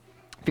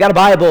you got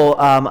a Bible,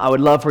 I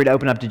would love for you to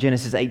open up to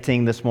Genesis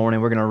 18 this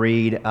morning. We're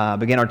going to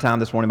begin our time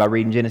this morning by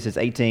reading Genesis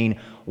 18,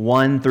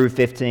 1 through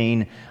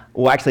 15.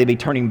 We'll actually be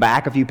turning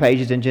back a few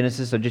pages in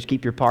Genesis, so just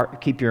keep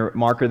your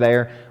marker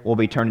there. We'll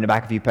be turning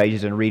back a few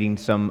pages and reading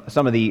some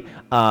of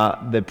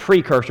the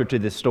precursor to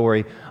this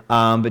story.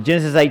 But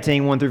Genesis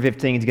 18, 1 through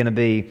 15 is going to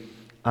be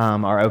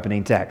our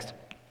opening text.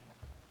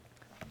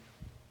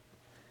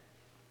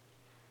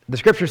 The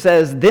scripture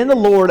says, "Then the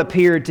Lord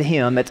appeared to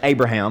him," that's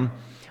Abraham,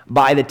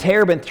 "by the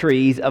terebinth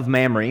trees of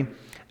Mamre,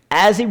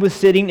 as he was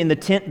sitting in the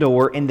tent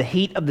door in the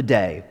heat of the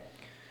day.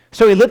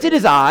 So he lifted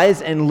his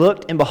eyes and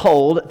looked, and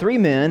behold, 3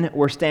 men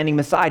were standing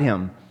beside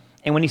him.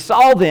 And when he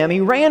saw them, he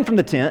ran from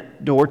the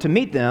tent door to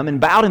meet them and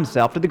bowed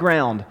himself to the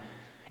ground.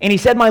 And he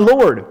said, 'My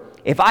Lord,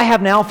 if I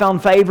have now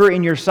found favor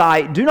in your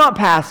sight, do not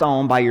pass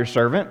on by your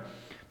servant.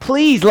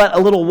 Please let a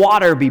little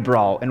water be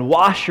brought, and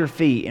wash your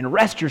feet, and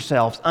rest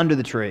yourselves under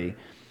the tree.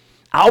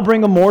 I'll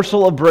bring a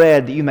morsel of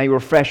bread that you may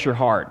refresh your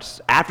hearts.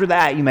 After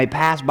that you may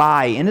pass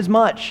by,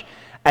 inasmuch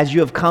as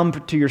you have come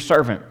to your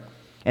servant.'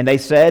 And they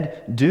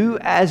said, 'Do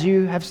as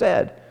you have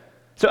said.'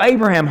 So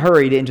Abraham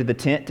hurried into the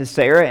tent to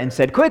Sarah and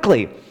said,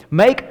 'Quickly,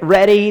 make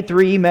ready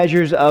 3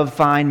 measures of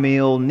fine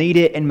meal, knead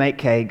it and make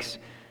cakes.'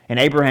 And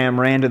Abraham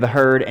ran to the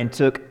herd and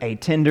took a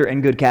tender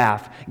and good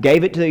calf,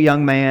 gave it to the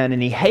young man,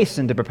 and he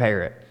hastened to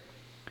prepare it.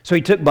 So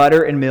he took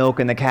butter and milk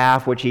and the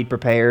calf which he'd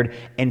prepared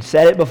and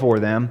set it before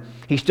them.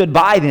 He stood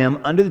by them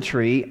under the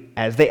tree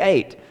as they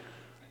ate.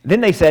 Then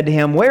they said to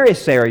him, 'Where is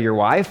Sarah your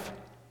wife?'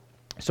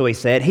 So he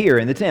said, 'Here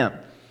in the tent.'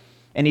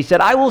 And he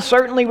said, 'I will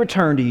certainly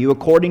return to you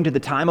according to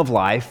the time of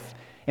life,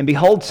 and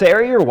behold,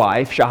 Sarah your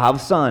wife shall have a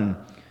son.'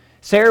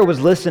 Sarah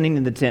was listening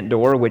in the tent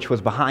door which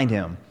was behind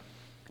him.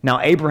 Now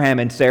Abraham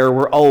and Sarah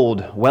were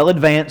old, well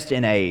advanced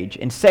in age,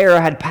 and Sarah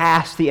had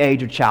passed the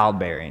age of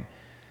childbearing.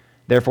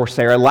 Therefore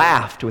Sarah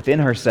laughed within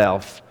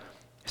herself,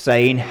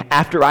 saying,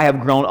 'After I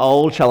have grown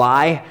old, shall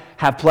I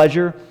have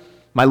pleasure,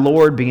 my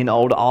Lord being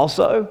old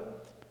also?'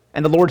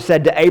 And the Lord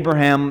said to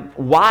Abraham,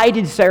 'Why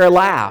did Sarah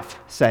laugh,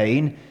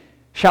 saying,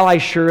 Shall I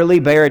surely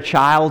bear a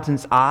child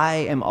since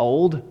I am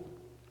old?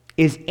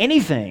 Is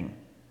anything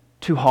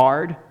too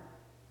hard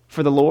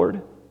for the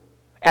Lord?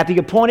 At the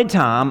appointed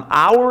time,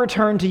 I will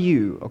return to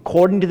you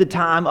according to the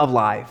time of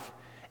life,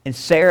 and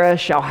Sarah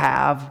shall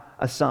have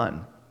a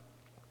son.'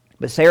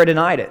 But Sarah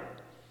denied it,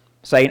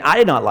 saying, 'I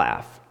did not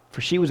laugh,' for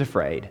she was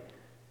afraid.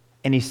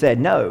 And he said,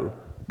 'No,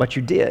 but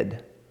you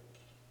did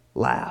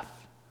laugh.'"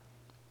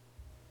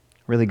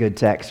 Really good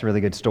text,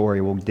 really good story.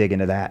 We'll dig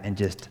into that in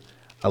just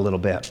a little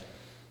bit.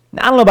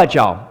 Now, I don't know about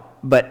y'all,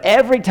 but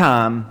every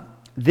time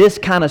this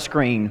kind of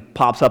screen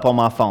pops up on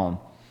my phone,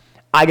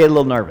 I get a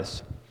little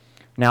nervous.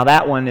 Now,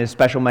 that one is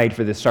special made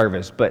for this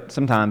service, but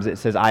sometimes it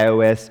says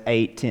iOS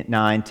 8, 10,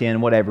 9, 10,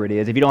 whatever it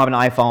is. If you don't have an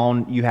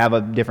iPhone, you have a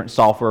different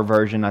software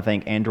version. I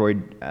think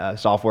Android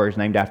software is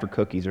named after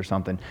cookies or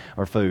something,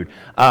 or food.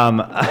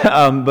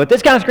 But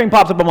this kind of screen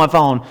pops up on my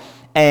phone.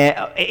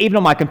 Even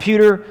on my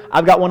computer,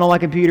 I've got one on my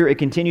computer. It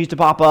continues to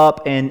pop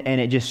up, and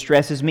it just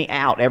stresses me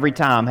out every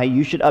time. Hey,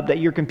 you should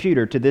update your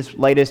computer to this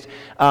latest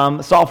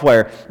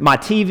software. My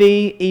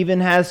TV even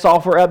has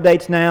software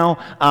updates now.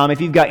 If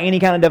you've got any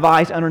kind of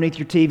device underneath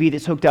your TV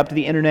that's hooked up to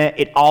the internet,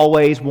 it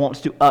always wants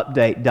to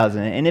update,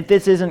 doesn't it? And if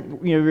this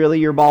isn't really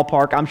your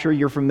ballpark, I'm sure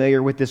you're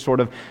familiar with this sort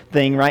of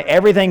thing, right?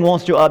 Everything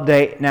wants to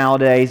update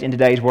nowadays in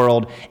today's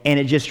world, and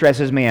it just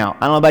stresses me out.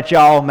 I don't know about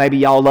y'all. Maybe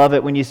y'all love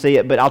it when you see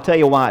it, but I'll tell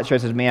you why it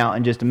stresses me out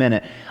in just a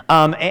minute.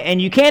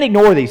 And you can't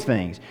ignore these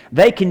things.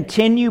 They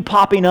continue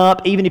popping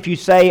up. Even if you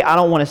say, "I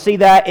don't want to see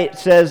that," it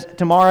says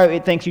tomorrow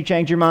it thinks you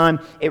changed your mind.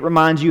 It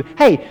reminds you,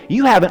 hey,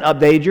 you haven't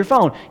updated your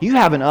phone. You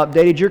haven't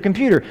updated your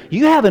computer.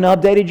 You haven't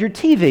updated your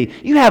TV.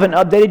 You haven't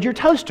updated your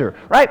toaster,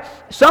 right?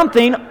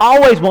 Something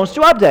always wants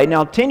to update.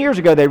 Now, 10 years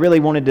ago, they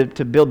really wanted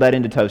to build that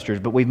into toasters,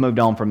 but we've moved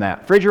on from that.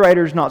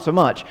 Refrigerators, not so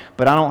much,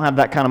 but I don't have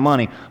that kind of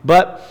money.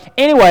 But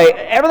anyway,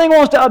 everything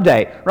wants to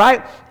update,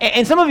 right?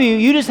 And some of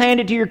you just hand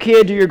it to your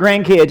kids or your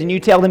grandkids, and you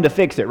tell them to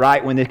fix it,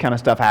 right, when this kind of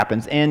stuff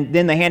happens. And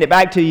then they hand it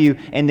back to you,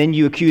 and then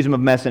you accuse them of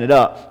messing it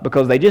up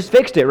because they just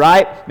fixed it,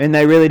 right? And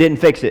they really didn't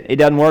fix it. It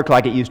doesn't work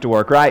like it used to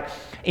work, right?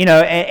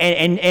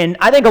 And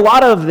I think a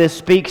lot of this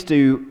speaks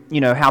to,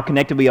 how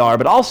connected we are,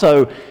 but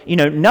also,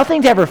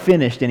 nothing's ever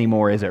finished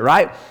anymore, is it,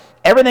 right?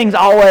 Everything's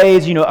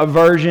always, a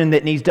version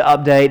that needs to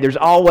update. There's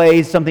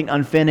always something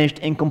unfinished,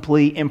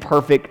 incomplete,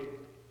 imperfect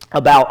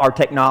about our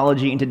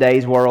technology in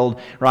today's world,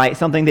 right?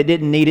 Something that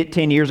didn't need it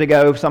 10 years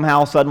ago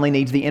somehow suddenly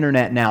needs the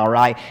internet now,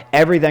 right?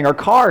 Everything, our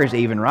cars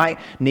even, right,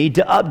 need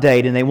to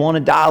update, and they want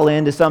to dial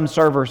into some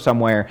server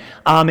somewhere.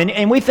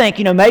 And we think,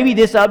 maybe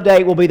this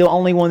update will be the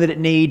only one that it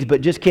needs,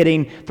 but just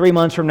kidding, 3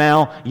 months from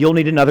now, you'll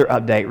need another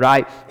update,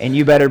 right? And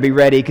you better be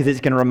ready because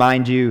it's going to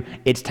remind you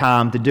it's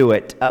time to do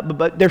it.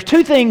 But there's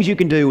 2 things you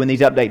can do when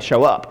these updates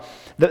show up.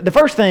 The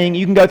first thing,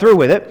 you can go through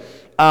with it.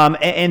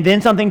 and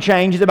then something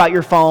changes about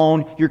your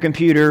phone, your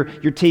computer,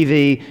 your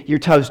TV, your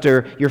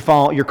toaster, your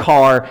phone, your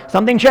car.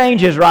 Something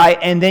changes, right?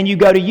 And then you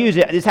go to use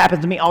it. This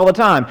happens to me all the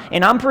time.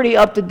 And I'm pretty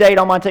up to date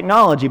on my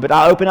technology, but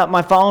I open up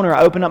my phone or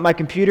I open up my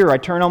computer or I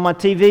turn on my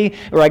TV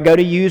or I go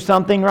to use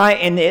something, right?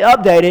 And it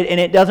updated and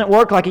it doesn't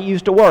work like it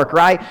used to work,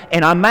 right?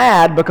 And I'm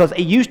mad because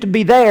it used to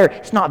be there.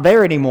 It's not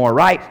there anymore,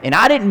 right? And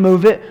I didn't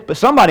move it, but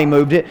somebody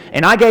moved it.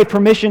 And I gave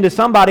permission to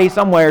somebody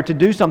somewhere to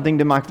do something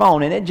to my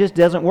phone, and it just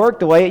doesn't work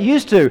the way it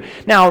used to.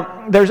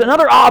 Now, there's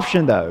another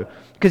option though,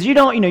 because you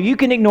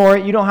can ignore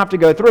it, you don't have to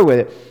go through with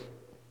it.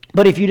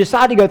 But if you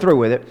decide to go through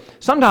with it,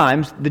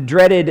 sometimes the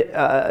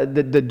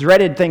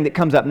dreaded thing that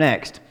comes up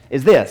next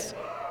is this.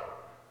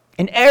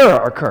 An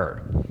error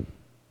occurred.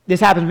 This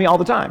happens to me all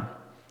the time.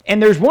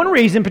 And there's one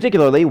reason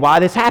particularly why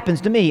this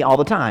happens to me all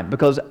the time,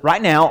 because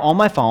right now on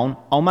my phone,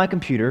 on my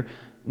computer,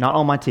 not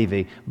on my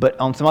TV, but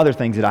on some other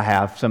things that I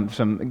have,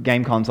 some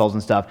game consoles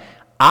and stuff,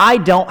 I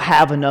don't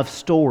have enough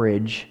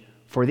storage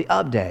for the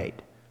update.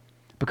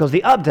 Because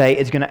the update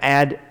is going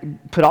to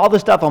put all the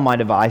stuff on my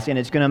device, and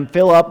it's going to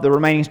fill up the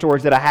remaining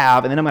storage that I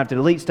have, and then I'm going to have to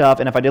delete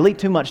stuff, and if I delete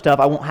too much stuff,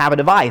 I won't have a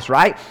device,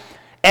 right?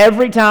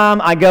 Every time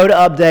I go to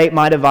update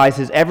my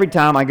devices, every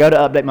time I go to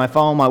update my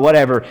phone, my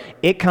whatever,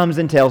 it comes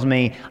and tells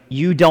me,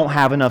 you don't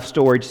have enough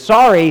storage.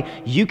 Sorry,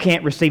 you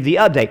can't receive the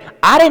update.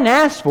 I didn't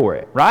ask for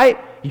it, right?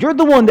 You're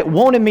the one that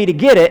wanted me to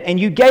get it, and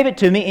you gave it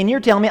to me, and you're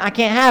telling me I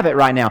can't have it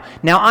right now.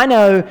 Now, I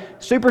know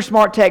super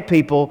smart tech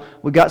people,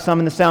 we got some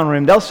in the sound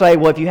room, they'll say,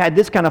 well, if you had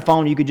this kind of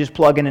phone, you could just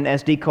plug in an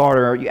SD card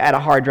or you add a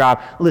hard drive.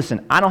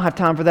 Listen, I don't have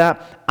time for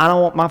that.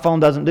 My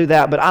phone doesn't do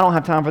that, but I don't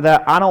have time for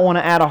that. I don't want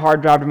to add a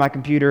hard drive to my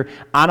computer.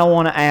 I don't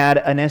want to add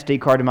an SD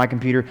card to my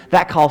computer.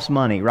 That costs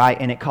money, right?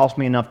 And it costs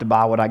me enough to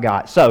buy what I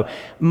got. So,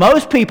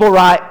 most people,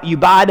 right, you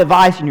buy a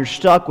device and you're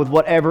stuck with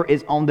whatever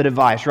is on the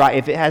device, right?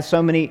 If it has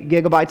so many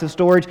gigabytes of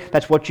storage,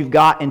 that's what you've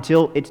got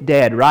until it's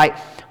dead, right?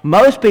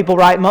 Most people,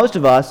 right, most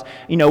of us,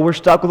 we're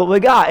stuck with what we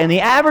got. And the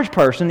average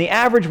person, the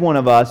average one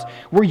of us,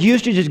 we're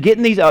used to just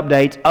getting these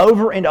updates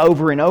over and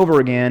over and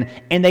over again,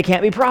 and they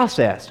can't be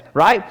processed,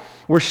 right?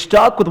 We're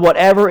stuck with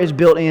whatever is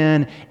built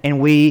in, and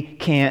we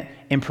can't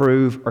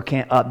improve or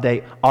can't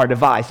update our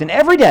device. And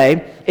every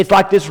day, it's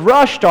like this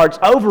rush starts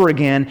over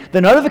again. The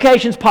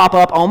notifications pop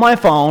up on my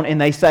phone, and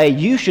they say,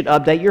 you should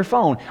update your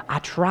phone. I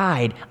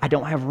tried. I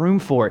don't have room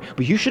for it.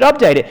 But you should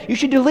update it. You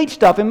should delete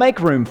stuff and make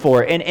room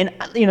for it. And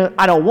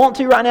I don't want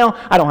to right now.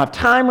 I don't have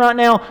time right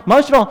now.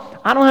 Most of all,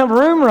 I don't have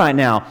room right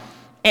now.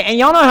 And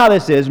y'all know how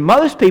this is.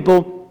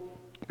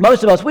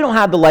 Most of us, we don't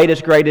have the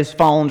latest, greatest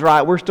phones,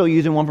 right? We're still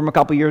using one from a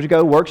couple years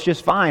ago. Works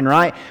just fine,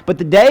 right? But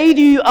the day that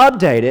you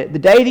update it, the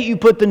day that you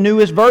put the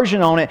newest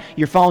version on it,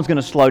 your phone's going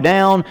to slow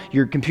down.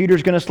 Your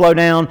computer's going to slow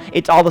down.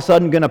 It's all of a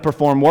sudden going to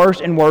perform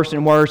worse and worse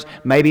and worse.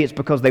 Maybe it's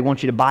because they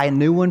want you to buy a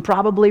new one,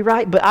 probably,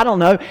 right? But I don't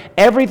know.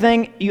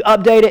 Everything, you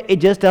update it, it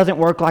just doesn't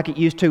work like it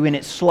used to, and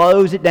it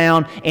slows it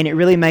down, and it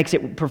really makes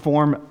it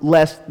perform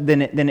less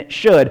than it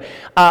should.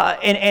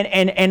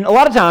 And a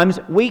lot of times,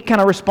 we kind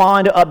of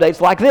respond to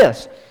updates like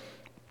this.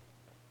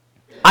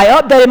 I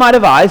updated my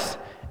device,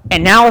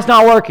 and now it's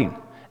not working.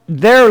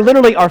 There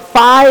literally are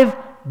 5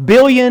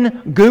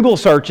 billion Google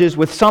searches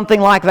with something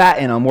like that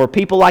in them, where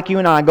people like you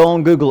and I go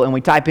on Google and we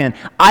type in,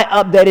 I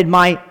updated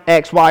my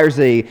X, Y, or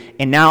Z,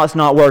 and now it's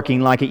not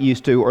working like it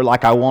used to or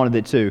like I wanted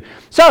it to.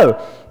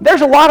 So,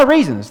 there's a lot of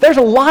reasons. There's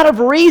a lot of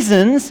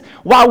reasons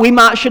why we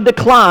should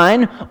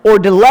decline or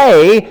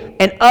delay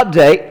an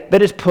update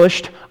that is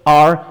pushed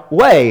our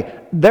way.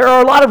 There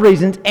are a lot of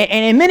reasons, and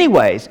in many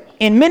ways,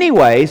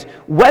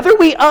 whether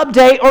we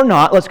update or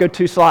not, let's go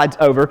 2 slides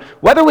over,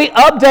 whether we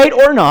update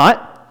or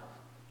not,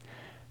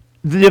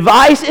 the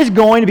device is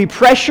going to be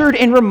pressured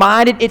and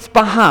reminded it's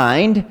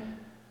behind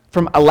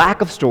from a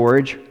lack of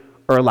storage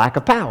or a lack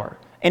of power.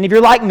 And if you're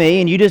like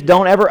me and you just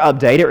don't ever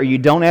update it or you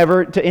don't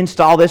ever to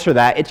install this or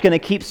that, it's going to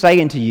keep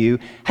saying to you,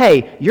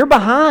 hey, you're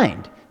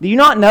behind. Do you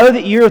not know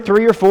that you're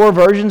 3 or 4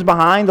 versions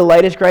behind the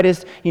latest,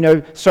 greatest,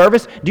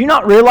 service? Do you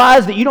not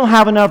realize that you don't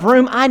have enough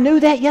room? I knew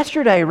that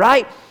yesterday,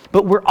 right?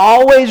 But we're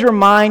always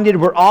reminded,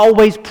 we're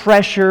always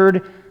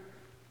pressured.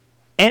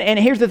 And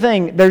here's the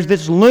thing, there's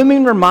this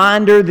looming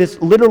reminder,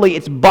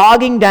 it's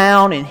bogging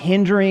down and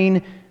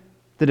hindering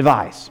the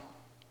device.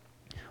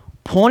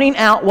 Pointing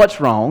out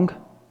what's wrong,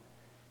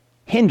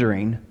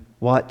 hindering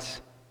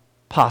what's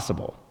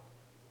possible.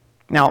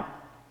 Now,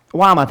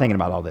 why am I thinking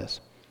about all this?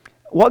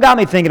 What got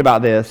me thinking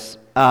about this,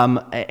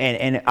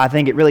 and I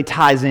think it really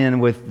ties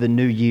in with the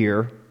new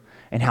year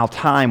and how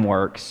time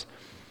works.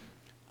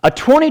 A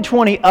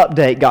 2020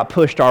 update got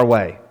pushed our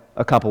way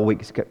a couple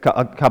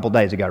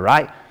days ago,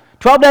 right?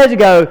 12 days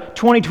ago,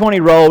 2020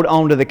 rolled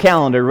onto the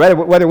calendar,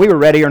 whether we were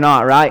ready or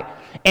not, right?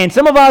 And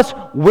some of us,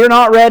 we're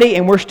not ready,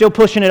 and we're still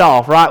pushing it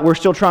off, right? We're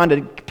still trying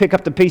to pick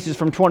up the pieces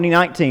from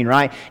 2019,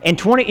 right? And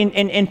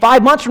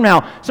 5 months from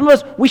now, some of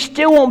us, we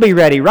still won't be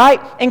ready, right?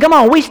 And come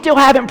on, we still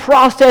haven't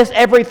processed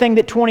everything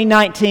that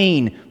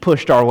 2019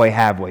 pushed our way,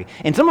 have we?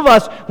 And some of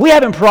us, we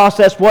haven't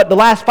processed what the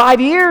last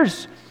 5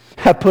 years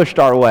have pushed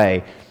our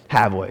way,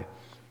 have we?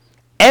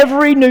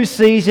 Every new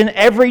season,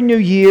 every new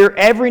year,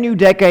 every new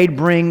decade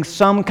brings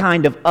some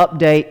kind of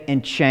update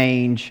and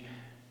change.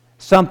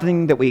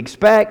 Something that we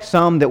expect,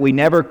 some that we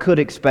never could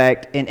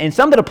expect, and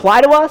some that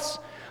apply to us,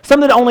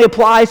 some that only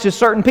applies to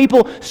certain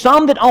people,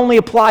 some that only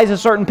applies to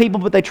certain people,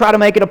 but they try to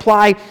make it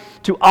apply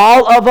to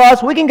all of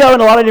us. We can go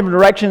in a lot of different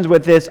directions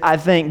with this, I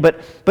think,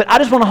 but I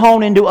just want to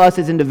hone into us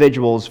as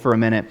individuals for a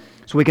minute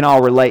so we can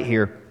all relate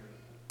here.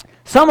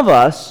 Some of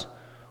us,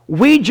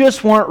 we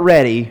just weren't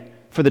ready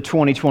for the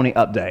 2020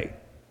 update.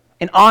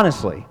 And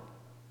honestly,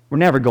 we're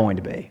never going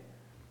to be.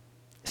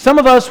 Some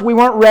of us, we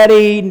weren't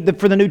ready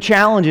for the new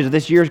challenges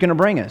this year is going to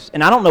bring us.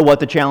 And I don't know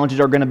what the challenges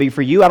are going to be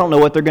for you. I don't know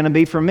what they're going to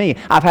be for me.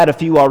 I've had a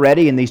few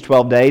already in these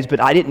 12 days, but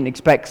I didn't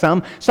expect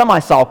some. Some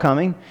I saw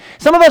coming.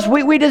 Some of us,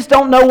 we just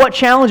don't know what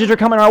challenges are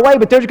coming our way,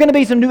 but there's going to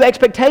be some new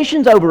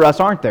expectations over us,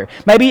 aren't there?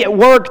 Maybe at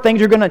work,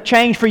 things are going to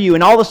change for you,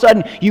 and all of a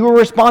sudden, you were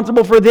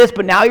responsible for this,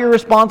 but now you're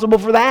responsible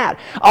for that.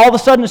 All of a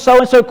sudden,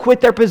 so-and-so quit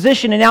their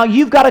position, and now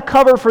you've got to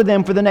cover for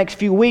them for the next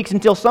few weeks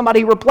until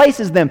somebody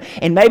replaces them.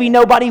 And maybe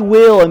nobody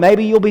will, and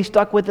maybe you'll be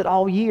stuck with it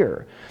all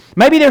year.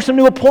 Maybe there's some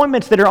new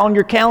appointments that are on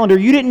your calendar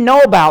you didn't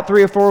know about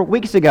 3 or 4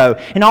 weeks ago,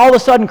 and all of a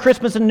sudden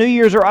Christmas and New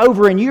Year's are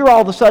over, and you're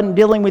all of a sudden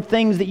dealing with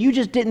things that you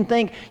just didn't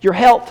think your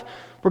health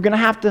you were going to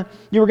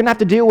have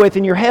to deal with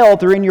in your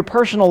health or in your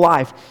personal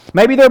life.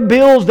 Maybe there are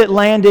bills that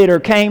landed or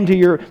came to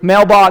your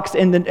mailbox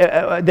and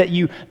that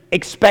you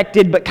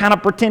expected but kind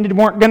of pretended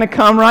weren't going to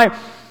come, right?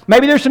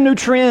 Maybe there's some new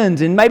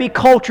trends, and maybe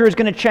culture is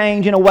going to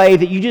change in a way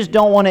that you just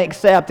don't want to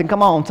accept. And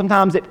come on,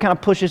 sometimes it kind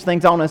of pushes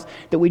things on us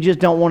that we just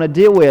don't want to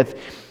deal with.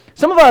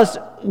 Some of us,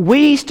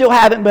 we still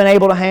haven't been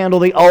able to handle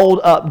the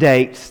old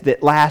updates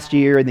that last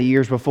year and the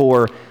years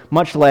before,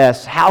 much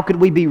less how could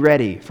we be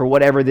ready for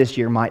whatever this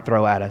year might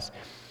throw at us.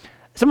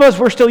 Some of us,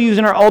 we're still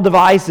using our old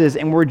devices,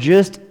 and we're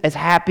just as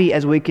happy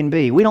as we can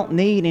be. We don't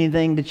need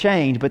anything to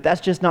change, but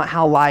that's just not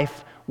how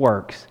life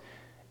works,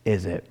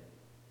 is it?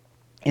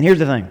 And here's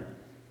the thing.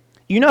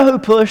 You know who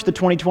pushed the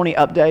 2020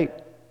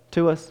 update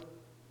to us?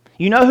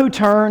 You know who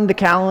turned the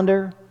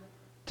calendar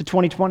to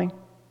 2020?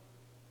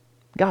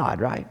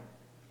 God, right?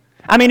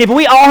 I mean, if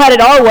we all had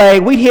it our way,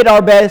 we'd hit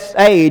our best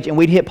age and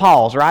we'd hit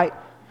pause, right?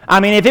 I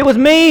mean, if it was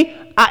me,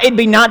 it'd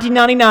be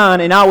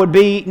 1999 and I would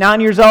be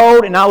 9 years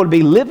old and I would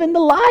be living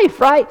the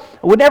life, right?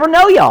 I would never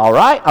know y'all,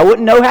 right? I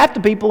wouldn't know half the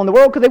people in the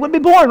world because they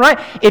wouldn't be born, right?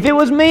 If it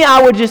was me,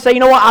 I would just say, you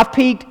know what, I've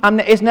peaked.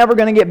 It's never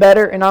going to get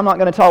better, and I'm not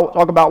going to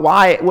talk about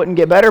why it wouldn't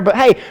get better. But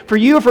hey, for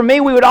you or for me,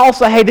 we would all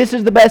say, hey, this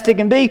is the best it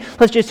can be.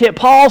 Let's just hit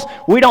pause.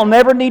 We don't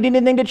never need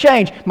anything to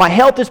change. My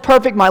health is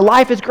perfect. My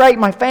life is great.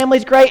 My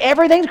family's great.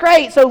 Everything's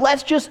great. So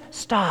let's just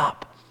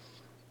stop.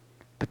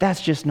 But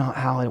that's just not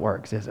how it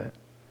works, is it?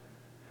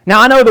 Now,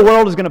 I know the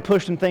world is going to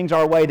push some things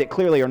our way that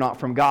clearly are not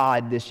from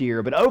God this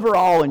year, but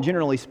overall and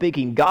generally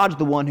speaking, God's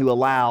the one who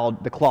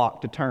allowed the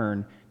clock to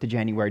turn to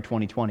January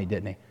 2020,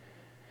 didn't He?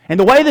 And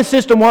the way the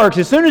system works,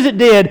 as soon as it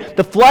did,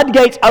 the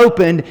floodgates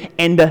opened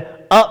and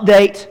the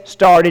updates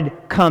started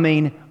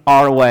coming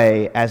our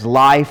way as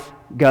life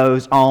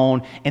goes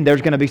on, and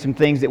there's going to be some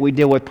things that we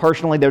deal with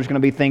personally. There's going to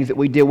be things that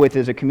we deal with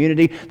as a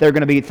community. There are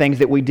going to be things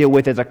that we deal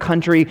with as a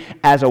country,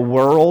 as a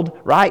world,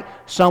 right?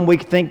 Some we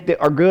think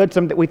that are good,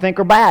 some that we think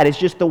are bad. It's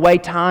just the way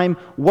time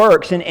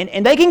works,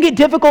 and they can get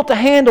difficult to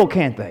handle,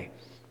 can't they?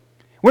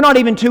 We're not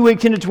even 2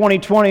 weeks into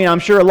 2020, and I'm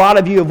sure a lot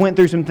of you have went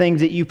through some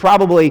things that you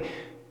probably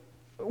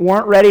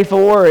weren't ready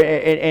for,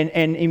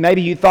 and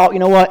maybe you thought, you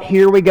know what,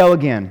 here we go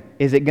again.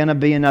 Is it going to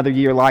be another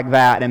year like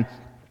that? And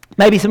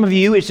maybe some of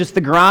you, it's just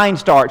the grind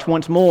starts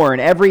once more, and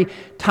every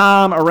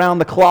time around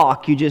the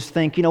clock, you just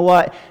think, you know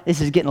what, this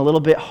is getting a little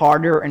bit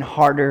harder and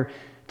harder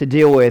to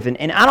deal with.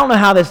 And I don't know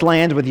how this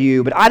lands with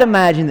you, but I'd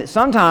imagine that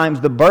sometimes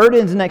the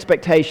burdens and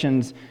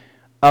expectations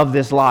of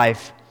this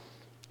life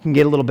can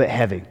get a little bit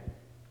heavy.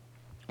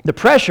 The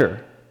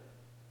pressure.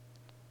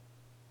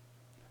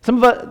 Some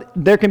of us,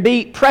 there can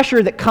be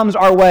pressure that comes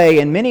our way,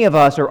 and many of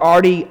us are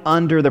already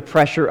under the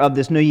pressure of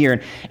this new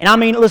year. And I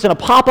mean, listen, a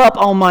pop-up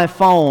on my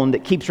phone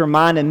that keeps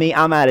reminding me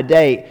I'm out of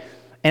date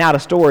and out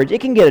of storage,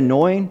 it can get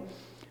annoying.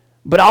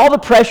 But all the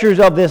pressures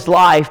of this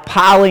life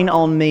piling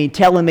on me,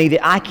 telling me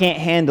that I can't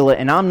handle it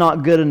and I'm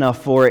not good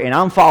enough for it and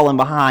I'm falling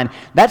behind,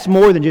 that's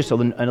more than just a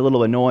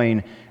little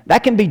annoying.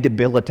 That can be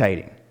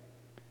debilitating.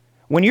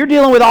 When you're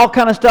dealing with all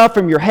kind of stuff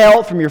from your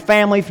health, from your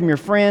family, from your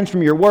friends,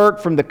 from your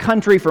work, from the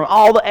country, from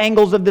all the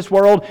angles of this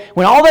world,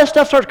 when all that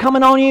stuff starts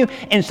coming on you,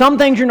 and some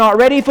things you're not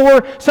ready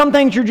for, some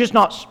things you're just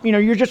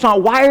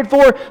not wired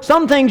for,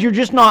 some things you're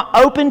just not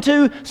open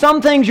to,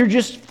 some things you're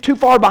just too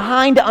far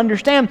behind to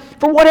understand,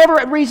 for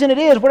whatever reason it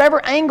is,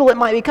 whatever angle it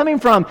might be coming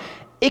from,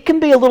 it can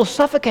be a little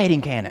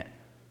suffocating, can it?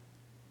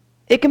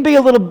 It can be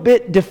a little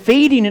bit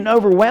defeating and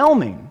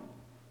overwhelming.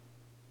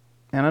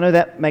 And I know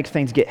that makes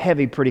things get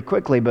heavy pretty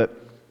quickly, but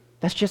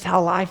that's just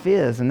how life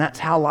is, and that's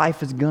how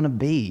life is going to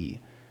be.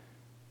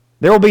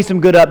 There will be some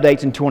good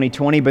updates in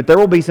 2020, but there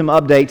will be some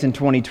updates in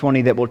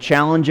 2020 that will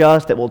challenge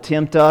us, that will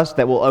tempt us,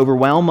 that will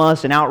overwhelm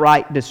us, and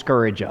outright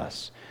discourage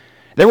us.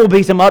 There will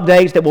be some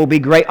updates that will be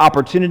great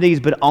opportunities,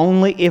 but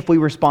only if we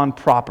respond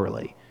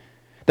properly.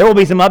 There will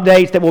be some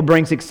updates that will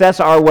bring success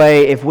our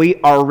way if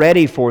we are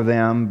ready for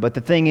them. But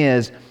the thing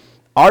is,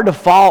 our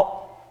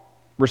default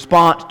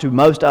response to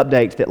most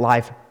updates that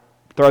life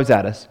throws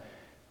at us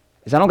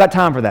is, I don't got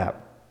time for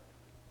that.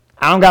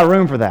 I don't got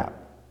room for that.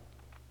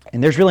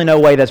 And there's really no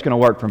way that's going to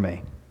work for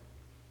me.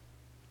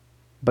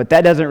 But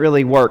that doesn't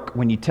really work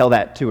when you tell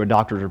that to a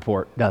doctor's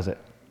report, does it?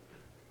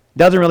 It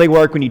doesn't really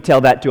work when you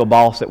tell that to a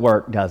boss at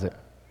work, does it?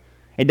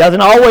 It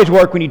doesn't always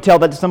work when you tell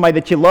that to somebody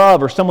that you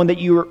love or someone that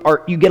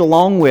you get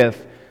along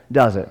with,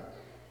 does it?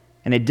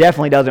 And it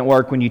definitely doesn't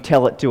work when you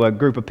tell it to a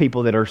group of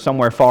people that are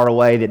somewhere far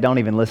away that don't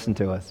even listen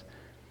to us.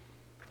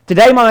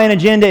 Today, my main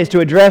agenda is to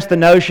address the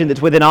notion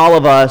that's within all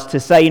of us to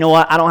say, you know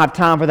what, I don't have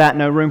time for that,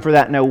 no room for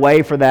that, no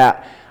way for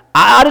that.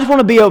 I just want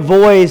to be a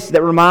voice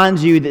that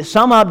reminds you that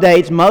some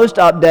updates, most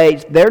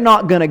updates, they're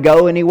not going to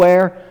go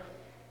anywhere.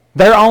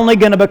 They're only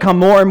going to become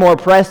more and more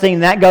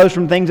pressing. That goes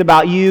from things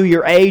about you,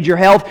 your age, your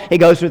health. It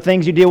goes to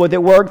things you deal with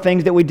at work,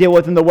 things that we deal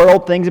with in the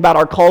world, things about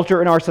our culture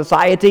and our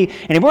society.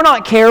 And if we're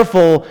not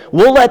careful,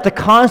 we'll let the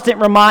constant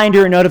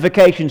reminder and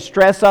notification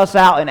stress us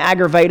out and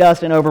aggravate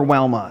us and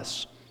overwhelm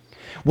us.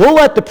 We'll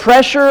let the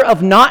pressure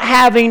of not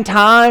having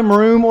time,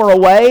 room, or a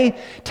way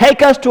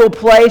take us to a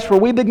place where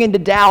we begin to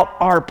doubt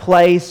our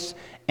place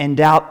and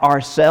doubt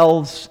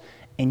ourselves,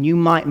 and you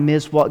might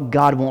miss what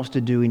God wants to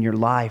do in your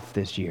life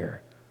this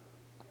year.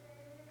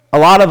 A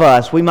lot of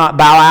us, we might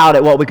bow out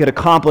at what we could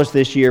accomplish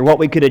this year, what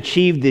we could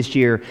achieve this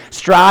year,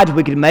 strides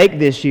we could make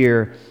this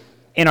year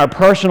in our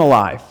personal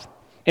life,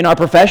 in our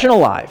professional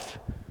life,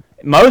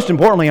 most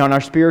importantly on our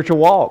spiritual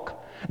walk.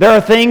 There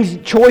are things,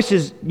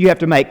 choices you have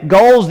to make,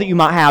 goals that you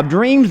might have,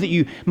 dreams that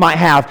you might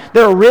have.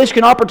 There are risks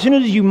and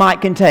opportunities you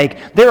might can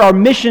take. There are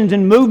missions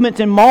and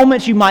movements and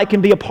moments you might can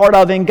be a part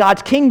of in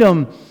God's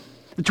kingdom.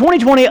 The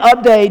 2020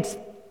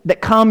 updates that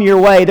come your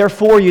way, they're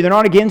for you. They're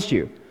not against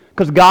you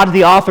because God's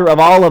the author of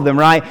all of them,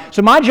 right?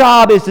 So my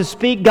job is to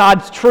speak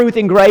God's truth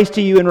and grace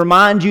to you and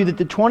remind you that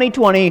the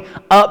 2020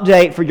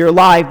 update for your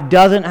life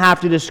doesn't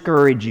have to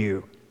discourage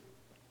you.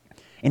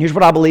 And here's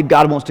what I believe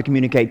God wants to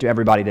communicate to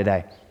everybody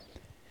today.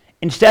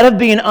 Instead of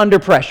being under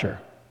pressure,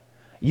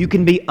 you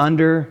can be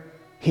under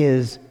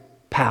His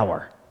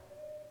power.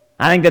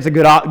 I think that's a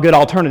good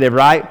alternative,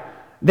 right?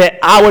 That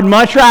I would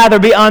much rather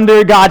be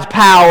under God's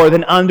power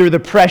than under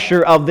the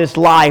pressure of this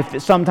life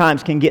that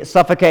sometimes can get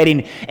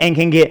suffocating and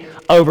can get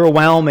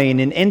overwhelming.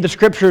 And in the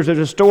Scriptures, there's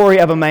a story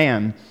of a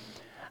man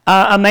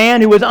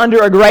who was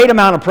under a great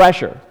amount of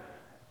pressure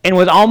and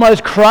was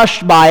almost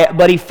crushed by it,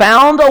 but he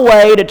found a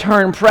way to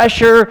turn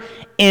pressure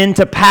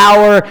into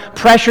power,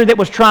 pressure that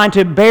was trying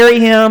to bury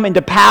him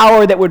into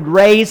power that would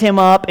raise him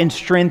up and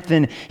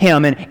strengthen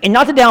him. And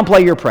not to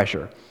downplay your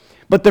pressure,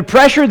 but the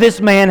pressure this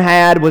man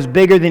had was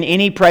bigger than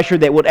any pressure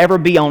that would ever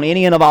be on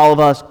any of all of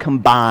us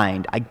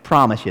combined. I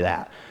promise you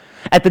that.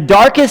 At the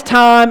darkest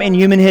time in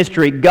human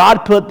history,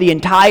 God put the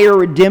entire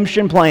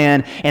redemption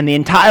plan and the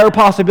entire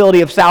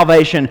possibility of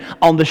salvation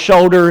on the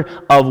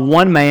shoulder of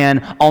one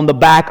man, on the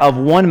back of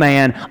one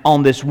man,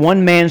 on this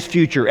one man's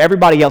future.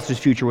 Everybody else's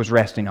future was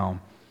resting on.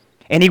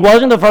 And he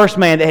wasn't the first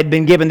man that had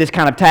been given this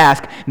kind of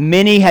task.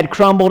 Many had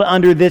crumbled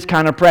under this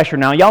kind of pressure.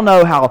 Now, y'all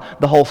know how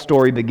the whole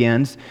story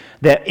begins.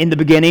 That in the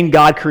beginning,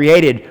 God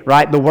created,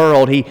 right, the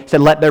world. He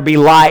said, let there be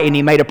light, and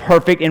He made a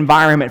perfect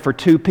environment for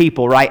two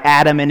people, right,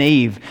 Adam and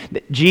Eve.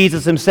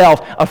 Jesus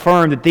Himself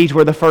affirmed that these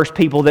were the first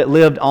people that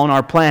lived on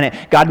our planet.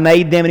 God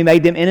made them, and He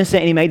made them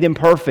innocent, and He made them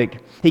perfect.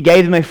 He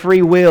gave them a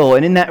free will,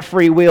 and in that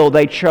free will,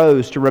 they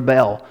chose to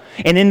rebel.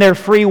 And in their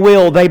free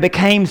will, they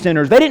became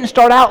sinners. They didn't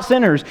start out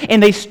sinners,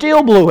 and they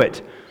still blew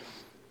it.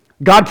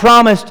 God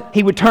promised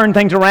He would turn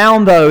things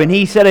around, though, and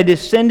He said a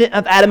descendant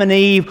of Adam and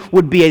Eve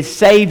would be a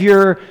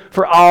Savior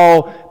for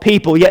all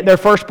people. Yet their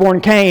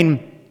firstborn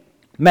Cain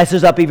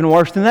messes up even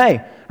worse than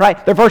they.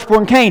 Right? Their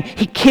firstborn Cain,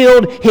 he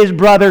killed his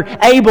brother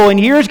Abel, and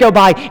years go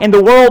by, and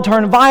the world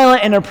turned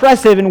violent and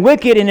oppressive and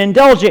wicked and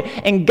indulgent,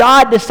 and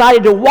God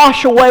decided to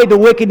wash away the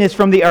wickedness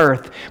from the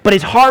earth. But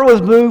His heart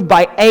was moved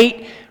by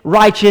 8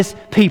 righteous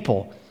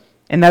people.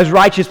 And those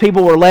righteous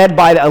people were led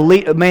by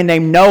a man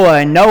named Noah.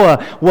 And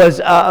Noah was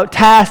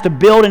tasked to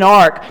build an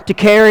ark to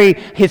carry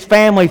his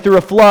family through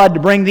a flood,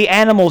 to bring the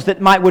animals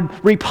that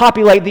would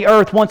repopulate the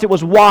earth once it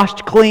was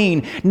washed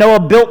clean. Noah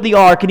built the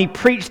ark, and he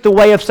preached the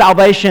way of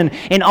salvation.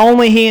 And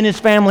only he and his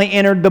family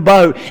entered the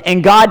boat.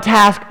 And God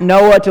tasked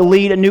Noah to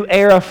lead a new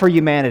era for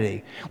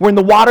humanity, when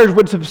the waters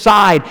would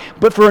subside.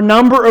 But for a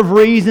number of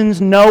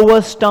reasons,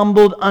 Noah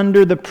stumbled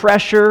under the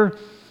pressure,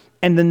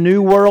 and the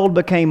new world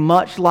became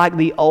much like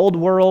the old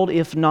world,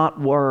 if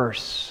not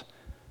worse.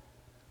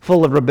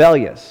 Full of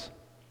rebellious,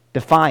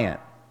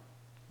 defiant,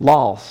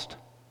 lost,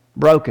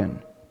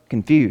 broken,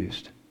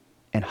 confused,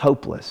 and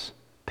hopeless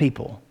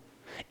people.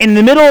 In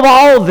the middle of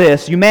all of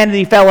this,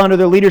 humanity fell under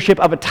the leadership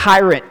of a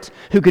tyrant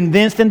who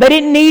convinced them they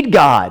didn't need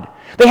God.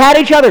 They had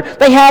each other.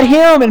 They had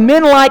him and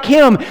men like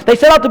him. They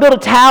set out to build a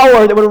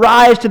tower that would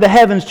rise to the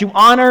heavens to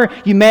honor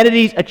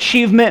humanity's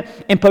achievement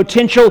and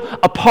potential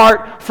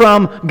apart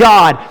from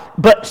God.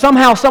 But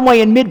somehow,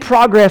 someway in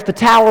mid-progress, the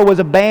tower was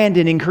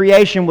abandoned and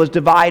creation was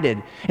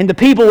divided. And the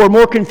people were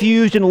more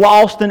confused and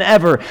lost than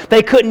ever.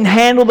 They couldn't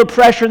handle the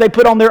pressure they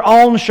put on their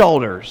own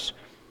shoulders.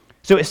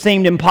 So it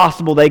seemed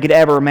impossible they could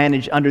ever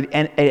manage under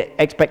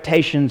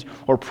expectations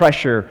or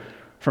pressure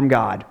from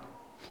God.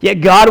 Yet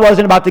God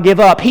wasn't about to give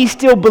up. He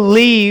still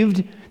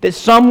believed that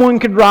someone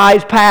could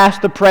rise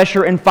past the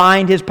pressure and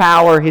find His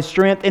power, His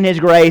strength, and His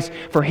grace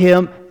for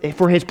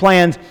His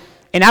plans.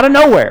 And out of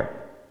nowhere,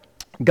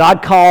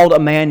 God called a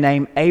man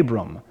named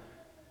Abram,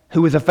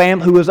 who was of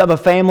a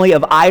family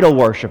of idol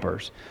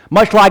worshipers.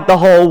 Much like the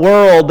whole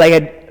world, they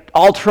had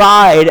all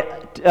tried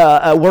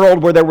a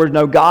world where there were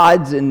no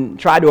gods and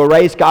tried to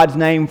erase God's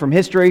name from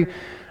history.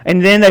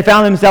 And then they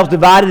found themselves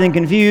divided and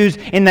confused.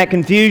 In that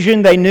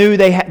confusion, they knew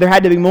there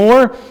had to be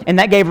more, and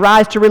that gave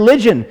rise to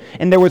religion.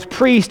 And there was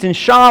priests and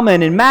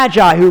shaman and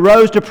magi who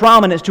rose to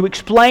prominence to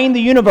explain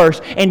the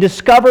universe and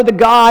discover the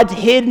gods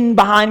hidden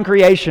behind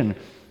creation.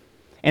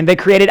 And they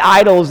created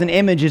idols and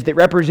images that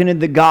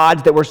represented the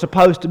gods that were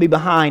supposed to be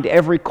behind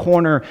every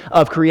corner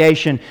of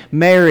creation: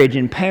 marriage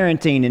and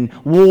parenting and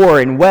war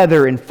and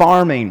weather and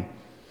farming.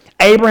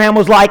 Abraham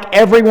was like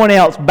everyone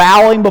else,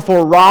 bowing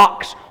before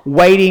rocks,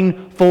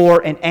 waiting for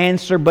an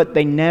answer, but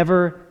they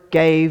never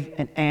gave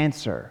an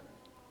answer.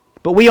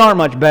 But we aren't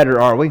much better,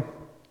 are we?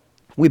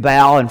 We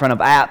bow in front of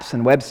apps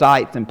and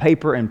websites and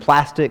paper and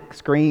plastic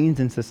screens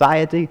in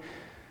society,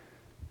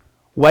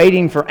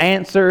 waiting for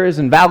answers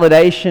and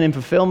validation and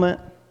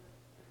fulfillment.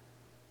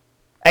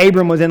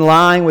 Abram was in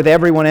line with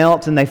everyone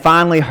else, and they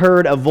finally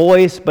heard a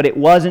voice, but it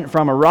wasn't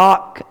from a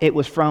rock, it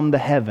was from the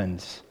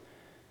heavens.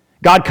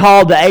 God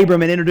called to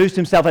Abram and introduced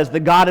Himself as the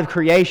God of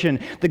creation,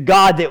 the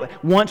God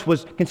that once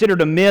was considered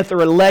a myth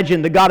or a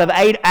legend, the God of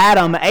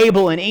Adam,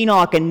 Abel, and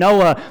Enoch, and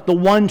Noah, the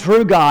one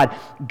true God.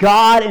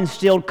 God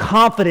instilled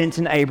confidence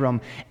in Abram,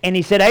 and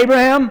He said,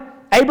 Abram,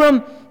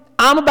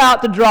 I'm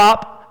about to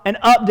drop an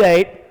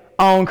update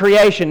on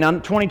creation. Now,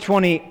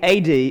 2020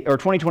 AD, or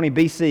 2020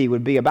 BC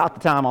would be about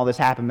the time all this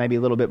happened, maybe a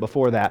little bit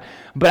before that.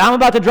 But I'm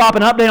about to drop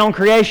an update on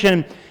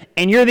creation,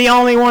 and you're the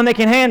only one that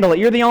can handle it.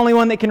 You're the only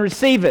one that can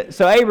receive it.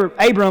 So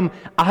Abram,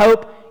 I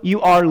hope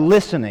you are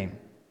listening.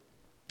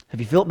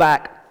 If you flip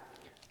back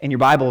in your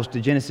Bibles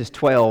to Genesis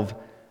 12,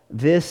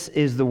 this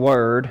is the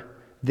word,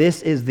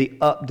 this is the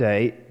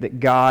update that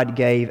God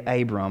gave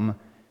Abram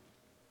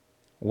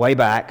way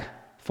back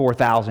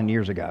 4,000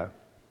 years ago.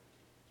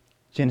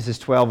 Genesis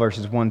 12,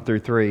 verses 1 through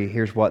 3,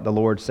 here's what the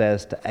Lord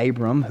says to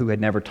Abram, who had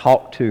never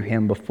talked to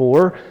him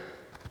before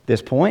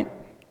this point.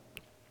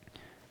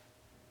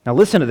 Now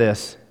listen to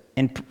this.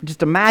 And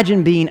just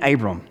imagine being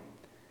Abram.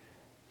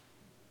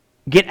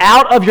 Get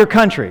out of your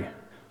country,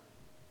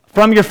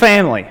 from your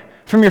family,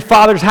 from your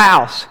father's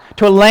house,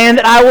 to a land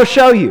that I will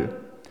show you.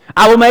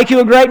 I will make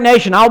you a great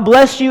nation. I will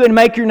bless you and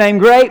make your name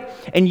great,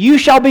 and you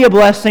shall be a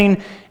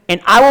blessing,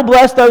 and I will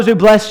bless those who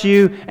bless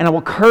you, and I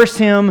will curse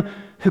him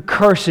who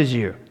curses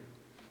you.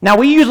 Now,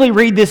 we usually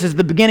read this as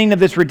the beginning of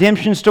this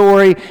redemption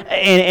story,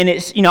 and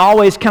it's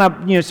always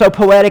kind of so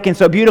poetic and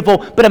so beautiful.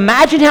 But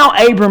imagine how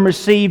Abram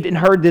received and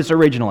heard this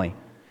originally.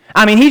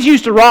 I mean, he's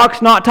used to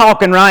rocks not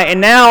talking, right? And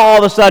now, all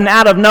of a sudden,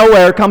 out of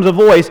nowhere comes a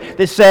voice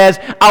that says,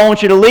 I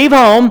want you to leave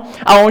home,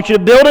 I want you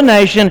to build a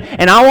nation,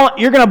 and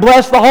you're going to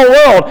bless the whole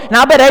world. And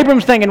I bet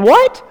Abram's thinking,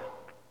 what?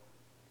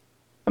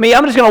 I mean,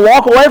 I'm just going to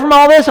walk away from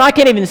all this, and I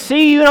can't even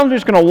see you, and I'm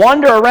just going to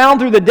wander around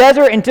through the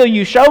desert until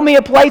you show me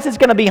a place that's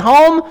going to be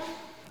home?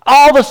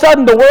 All of a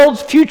sudden, the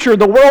world's future,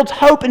 the world's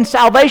hope and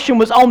salvation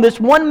was on this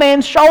one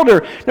man's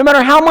shoulder. No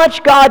matter how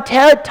much God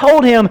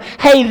told him,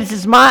 hey, this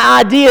is my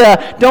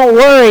idea, don't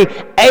worry,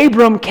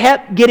 Abram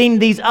kept getting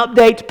these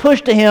updates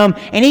pushed to him,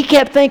 and he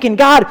kept thinking,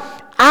 God,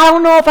 I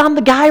don't know if I'm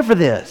the guy for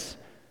this.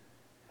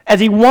 As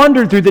he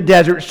wandered through the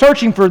desert,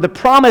 searching for the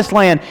promised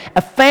land,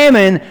 a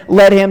famine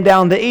led him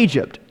down to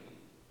Egypt.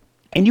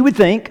 And you would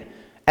think,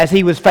 as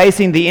he was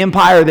facing the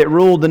empire that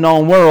ruled the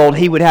known world,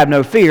 he would have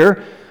no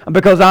fear,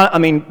 because,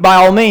 by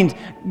all means,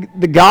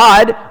 the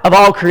God of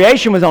all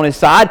creation was on his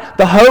side.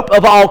 The hope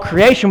of all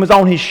creation was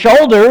on his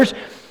shoulders.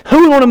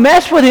 Who would want to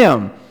mess with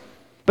him?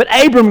 But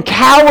Abram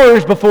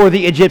cowers before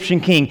the Egyptian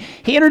king.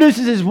 He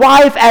introduces his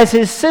wife as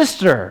his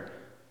sister.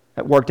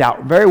 That worked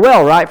out very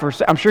well, right?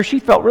 I'm sure she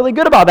felt really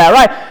good about that,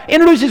 right?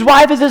 Introduces his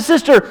wife as his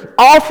sister,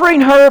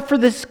 offering her for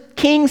this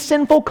king's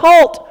sinful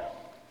cult.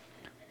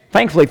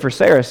 Thankfully, for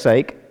Sarah's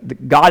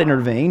sake, God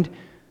intervened.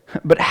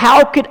 But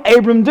how could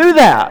Abram do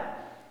that?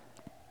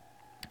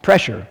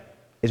 Pressure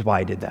is why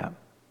he did that.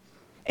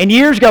 And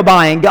years go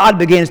by, and God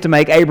begins to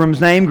make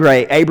Abram's name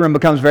great. Abram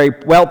becomes very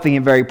wealthy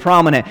and very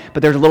prominent,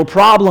 but there's a little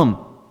problem.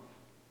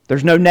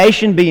 There's no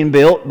nation being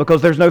built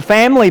because there's no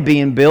family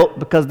being built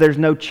because there's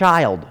no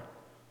child.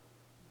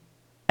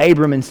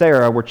 Abram and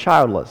Sarah were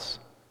childless.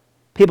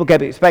 People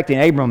kept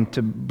expecting Abram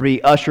to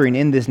be ushering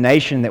in this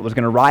nation that was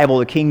going to rival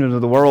the kingdoms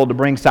of the world to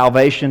bring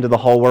salvation to the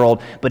whole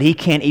world, but he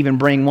can't even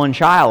bring one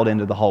child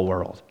into the whole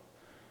world.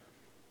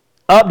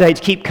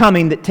 Updates keep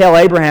coming that tell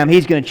Abraham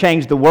he's going to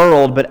change the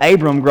world, but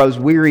Abram grows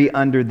weary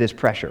under this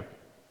pressure.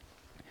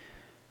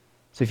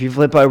 So if you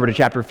flip over to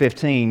chapter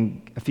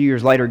 15, a few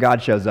years later,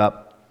 God shows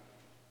up,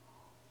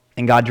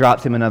 and God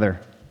drops him another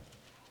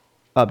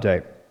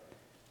update.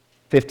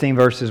 15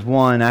 verses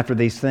 1, after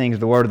these things,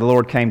 the word of the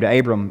Lord came to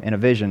Abram in a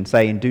vision,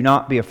 saying, "Do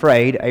not be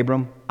afraid,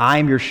 Abram. I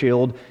am your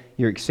shield,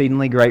 your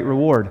exceedingly great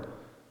reward."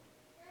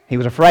 He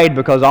was afraid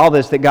because all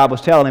this that God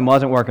was telling him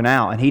wasn't working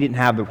out, and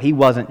he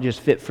wasn't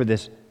just fit for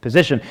this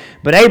position.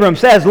 But Abram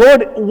says,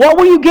 "Lord, what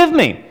will you give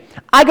me?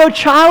 I go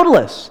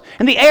childless,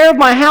 and the heir of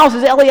my house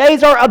is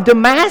Eliezer of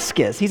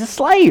Damascus." He's a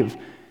slave.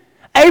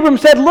 Abram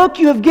said, "Look,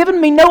 you have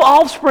given me no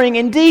offspring.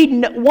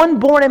 Indeed, one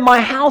born in my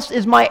house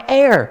is my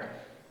heir."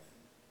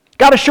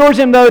 God assures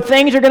him, though,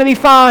 things are going to be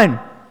fine.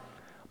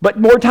 But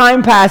more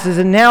time passes,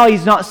 and now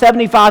he's not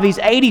 75, he's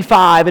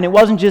 85, and it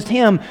wasn't just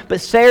him,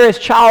 but Sarah's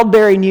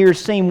childbearing years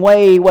seem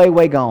way, way,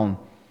 way gone.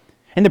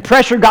 And the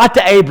pressure got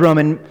to Abram,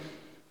 and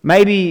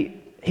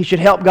maybe he should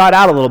help God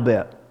out a little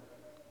bit.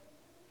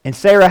 And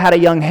Sarah had a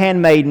young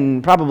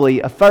handmaiden,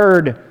 probably a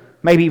third,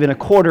 maybe even a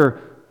quarter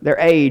their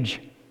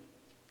age.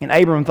 And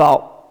Abram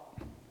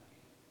thought,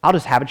 I'll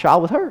just have a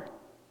child with her.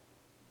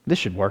 This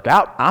should work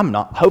out.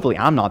 Hopefully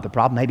I'm not the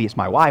problem. Maybe it's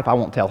my wife. I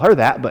won't tell her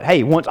that. But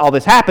hey, once all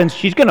this happens,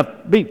 she's going to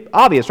be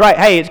obvious, right?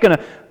 Hey, it's going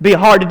to be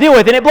hard to deal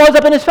with. And it blows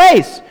up in his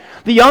face.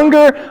 The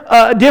younger,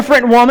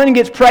 different woman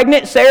gets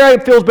pregnant. Sarah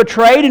feels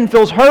betrayed and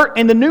feels hurt.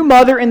 And the new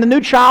mother and the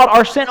new child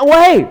are sent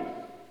away.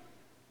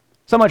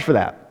 So much for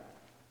that.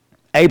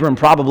 Abram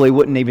probably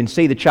wouldn't even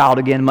see the child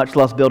again, much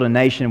less build a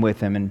nation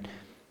with him. And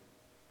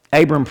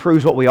Abram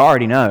proves what we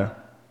already know.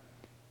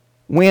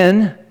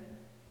 When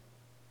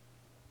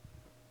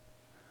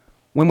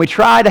we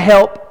try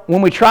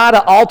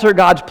to alter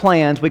God's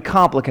plans, we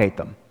complicate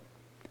them.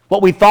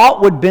 What we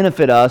thought would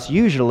benefit us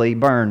usually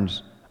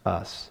burns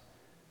us.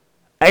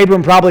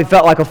 Abram probably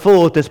felt like a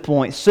fool at this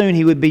point. Soon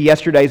he would be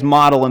yesterday's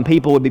model, and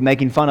people would be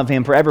making fun of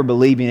him for ever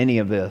believing any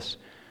of this.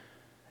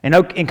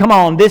 And come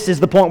on, this is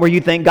the point where you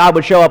think God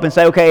would show up and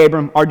say, "Okay,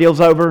 Abram, our deal's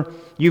over.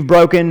 You've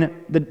broken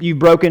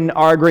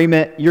our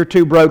agreement. You're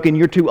too broken.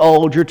 You're too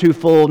old. You're too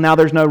full. Now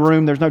there's no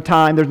room. There's no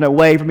time. There's no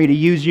way for me to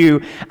use you.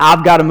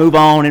 I've got to move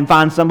on and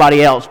find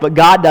somebody else." But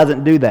God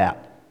doesn't do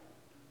that.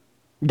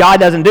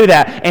 God doesn't do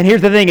that. And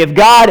here's the thing. If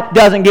God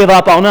doesn't give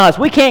up on us,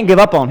 we can't give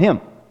up on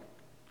Him.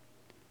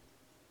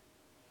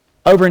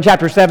 Over in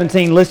chapter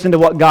 17, listen to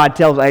what God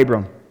tells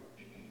Abram.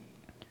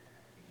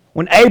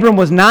 When Abram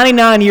was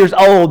 99 years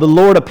old, the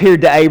Lord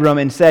appeared to Abram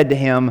and said to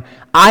him,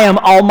 "I am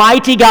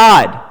Almighty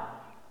God.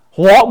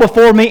 Walk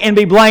before me and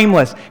be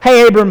blameless."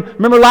 Hey, Abram,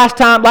 remember last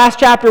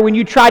chapter when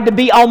you tried to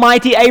be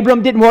almighty?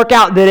 Abram, didn't work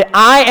out, did it?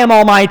 I am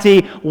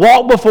almighty.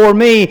 Walk before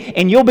me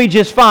and you'll be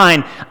just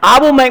fine. I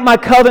will make my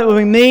covenant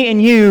between me and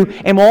you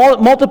and will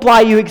multiply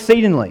you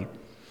exceedingly.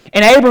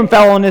 And Abram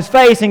fell on his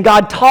face, and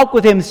God talked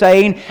with him,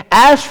 saying,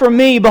 "As for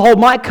me, behold,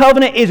 my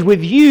covenant is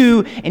with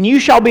you, and you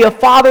shall be a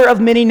father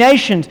of many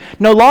nations.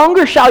 No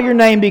longer shall your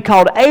name be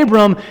called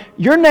Abram,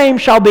 your name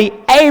shall be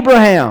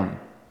Abraham."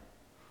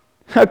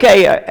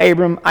 Okay,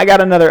 Abram, I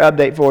got another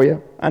update for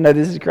you. I know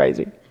this is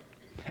crazy.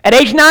 At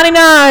age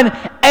 99,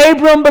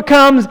 Abram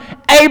becomes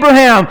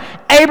Abraham.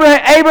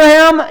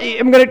 Abraham,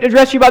 I'm going to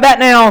address you by that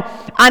now.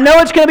 I know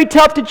it's going to be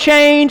tough to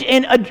change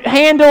and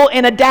handle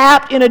and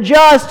adapt and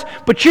adjust,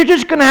 but you're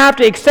just going to have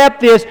to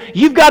accept this.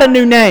 You've got a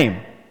new name.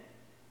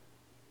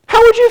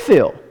 How would you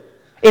feel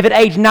if at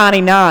age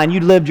 99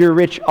 you'd lived your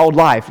rich old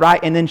life, right?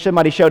 And then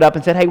somebody showed up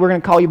and said, "Hey, we're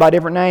going to call you by a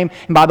different name.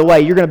 And by the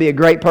way, you're going to be a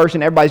great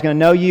person. Everybody's going to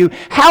know you."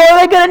 How are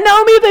they going to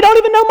know me if they don't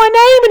even know my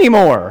name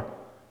anymore?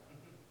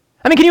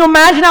 I mean, can you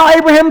imagine how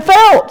Abraham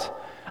felt?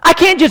 I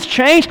can't just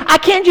change. I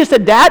can't just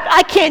adapt.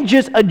 I can't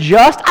just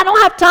adjust. I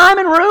don't have time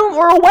and room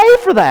or a way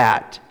for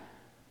that.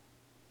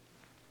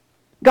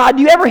 God,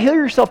 do you ever hear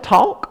yourself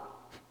talk?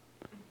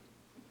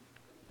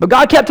 But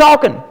God kept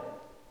talking.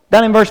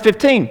 Down in verse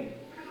 15.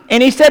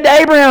 "And he said to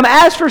Abraham,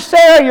 As for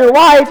Sarah, your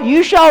wife,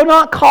 you shall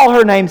not call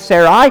her name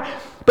Sarai,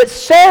 but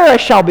Sarah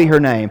shall be her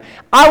name.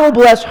 I will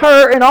bless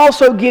her and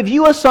also give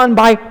you a son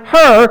by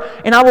her,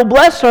 and I will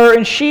bless her,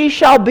 and she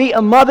shall be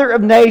a mother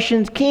of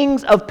nations.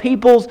 Kings of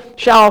peoples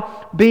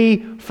shall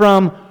be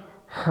from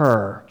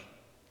her."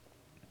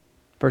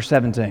 Verse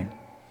 17.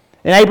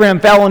 "And Abraham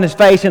fell on his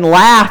face and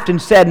laughed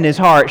and said in his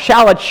heart,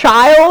 Shall a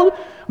child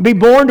be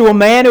born to a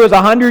man who is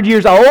 100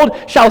 years old?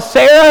 Shall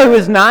Sarah, who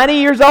is 90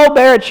 years old,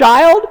 bear a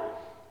child?"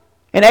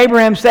 And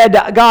Abraham said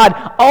to God,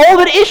 "Oh,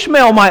 that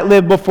Ishmael might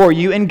live before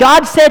you." And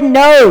God said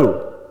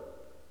no.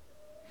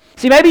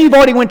 See, maybe you've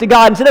already went to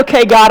God and said,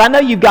 "Okay, God, I know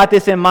you've got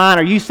this in mind,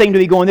 or you seem to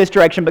be going this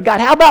direction, but God,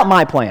 how about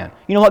my plan?"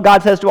 You know what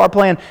God says to our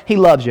plan? He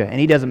loves you,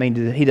 and He doesn't mean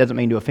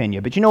to offend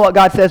you. But you know what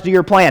God says to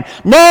your plan?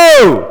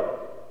 No!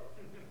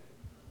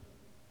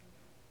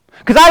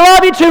 Because I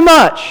love you too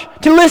much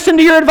to listen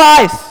to your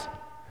advice.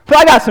 But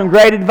I got some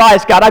great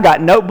advice, God. I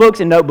got notebooks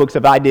and notebooks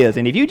of ideas.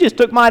 And if you just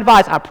took my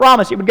advice, I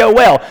promise it would go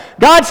well.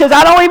 God says,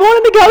 I don't even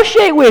want to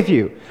negotiate with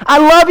you. I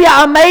love you.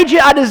 I made you.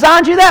 I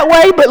designed you that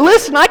way. But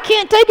listen, I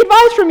can't take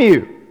advice from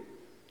you.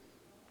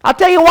 I'll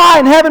tell you why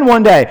in heaven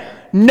one day.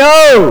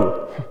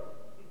 No!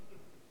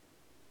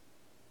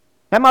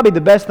 That might be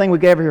the best thing we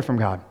could ever hear from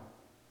God.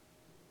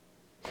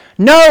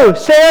 No,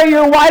 Sarah,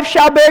 your wife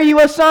shall bear you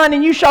a son,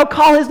 and you shall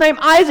call his name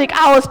Isaac.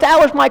 I'll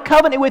establish my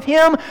covenant with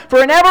him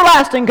for an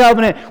everlasting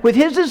covenant with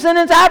his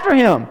descendants after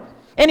him.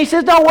 And he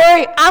says, don't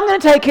worry, I'm going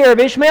to take care of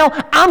Ishmael.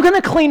 I'm going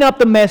to clean up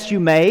the mess you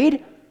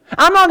made.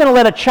 I'm not going to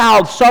let a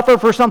child suffer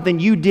for something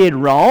you did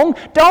wrong.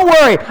 Don't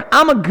worry,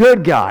 I'm a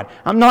good God.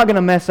 I'm not going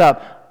to mess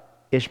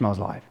up Ishmael's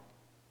life.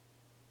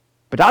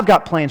 But I've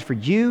got plans for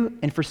you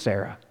and for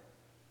Sarah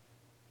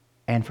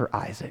and for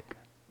Isaac.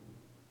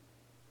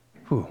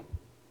 Whew.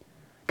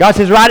 God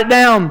says, write it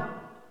down.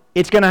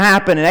 It's going to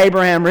happen. And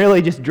Abraham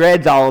really just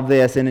dreads all of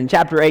this. And in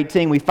chapter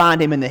 18, we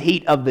find him in the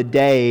heat of the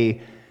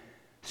day,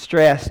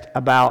 stressed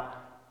about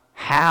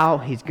how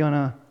he's going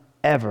to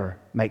ever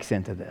make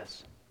sense of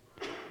this.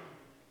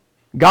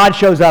 God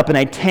shows up in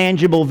a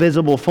tangible,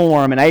 visible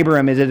form, and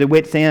Abraham is at his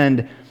wit's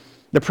end.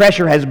 The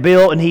pressure has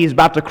built, and he's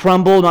about to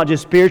crumble, not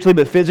just spiritually,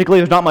 but physically.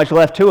 There's not much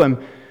left to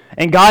him.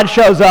 And God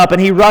shows up,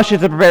 and he rushes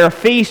to prepare a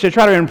feast to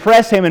try to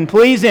impress him and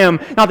please him.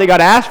 Not that God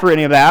asked for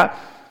any of that.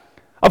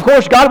 Of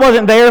course, God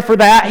wasn't there for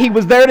that. He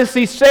was there to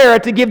see Sarah,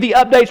 to give the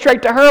update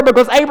straight to her,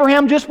 because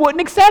Abraham just wouldn't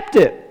accept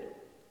it.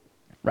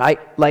 Right?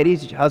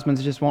 Ladies,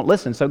 husbands just won't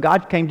listen. So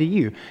God came to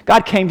you.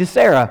 God came to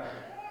Sarah.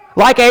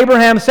 Like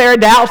Abraham, Sarah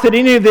doubts that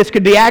any of this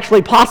could be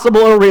actually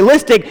possible or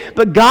realistic,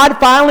 but God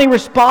finally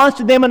responds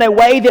to them in a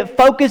way that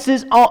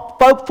forces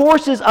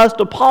us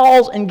to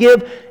pause and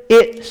give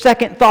it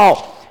second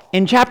thought.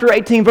 In chapter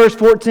 18, verse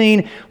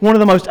 14, one of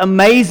the most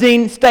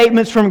amazing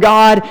statements from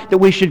God that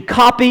we should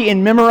copy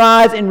and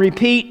memorize and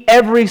repeat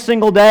every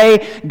single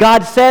day.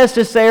 God says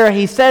to Sarah,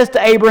 He says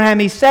to Abraham,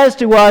 He says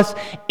to us,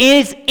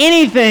 is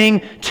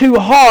anything too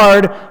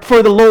hard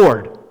for the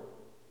Lord?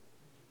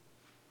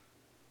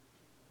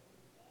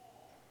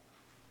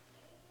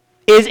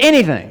 Is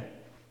anything?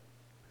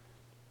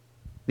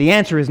 The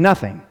answer is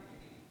nothing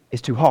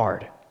is too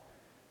hard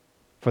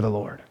for the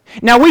Lord.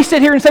 Now we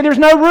sit here and say there's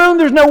no room,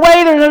 there's no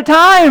way, there's no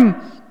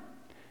time.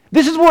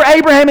 This is where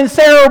Abraham and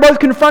Sarah are both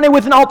confronted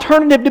with an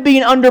alternative to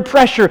being under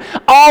pressure.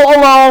 All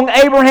along,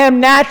 Abraham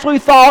naturally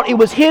thought it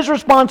was his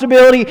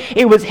responsibility,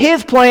 it was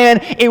his plan,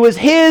 it was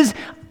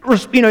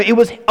it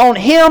was on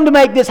him to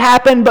make this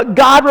happen, but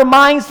God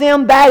reminds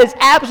him that is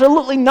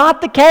absolutely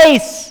not the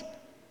case.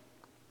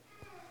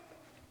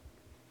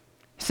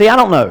 See, I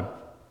don't know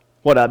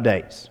what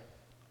updates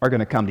are going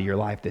to come to your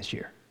life this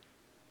year.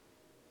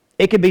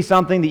 It could be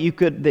something that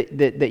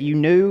you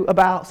knew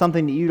about,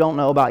 something that you don't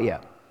know about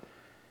yet.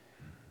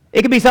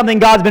 It could be something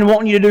God's been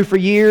wanting you to do for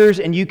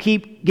years, and you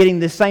keep getting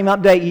the same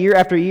update year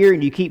after year,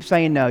 and you keep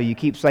saying no,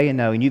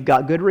 and you've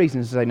got good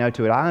reasons to say no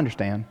to it. I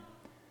understand.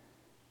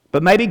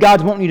 But maybe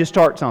God's wanting you to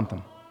start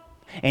something,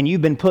 and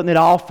you've been putting it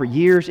off for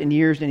years and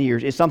years and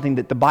years. It's something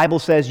that the Bible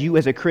says you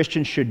as a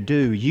Christian should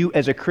do. You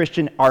as a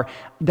Christian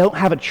don't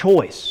have a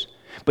choice,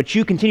 but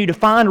you continue to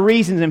find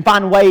reasons and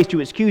find ways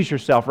to excuse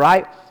yourself,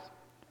 right?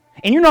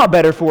 And you're not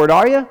better for it,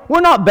 are you?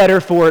 We're not better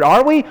for it,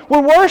 are we?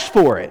 We're worse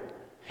for it.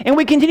 And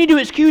we continue to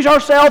excuse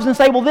ourselves and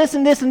say, well, this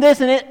and this and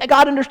this, and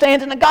God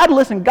understands. And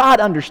God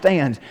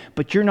understands,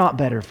 but you're not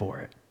better for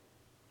it.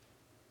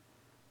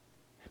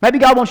 Maybe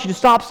God wants you to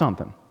stop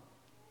something.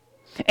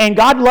 And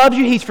God loves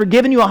you. He's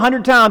forgiven you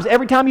 100 times.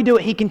 Every time you do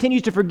it, He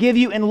continues to forgive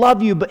you and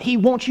love you, but He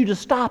wants you to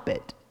stop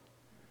it.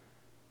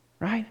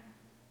 Right?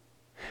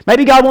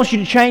 Maybe God wants you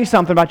to change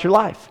something about your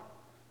life.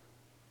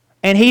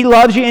 And He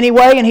loves you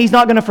anyway, and He's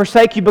not going to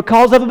forsake you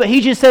because of it, but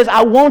He just says,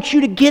 I want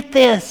you to get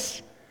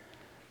this.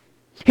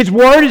 His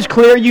Word is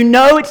clear. You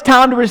know it's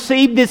time to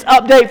receive this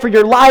update for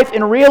your life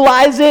and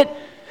realize it.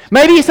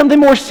 Maybe it's something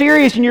more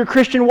serious in your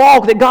Christian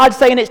walk, that God's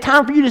saying it's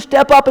time for you to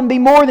step up and be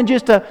more than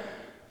just an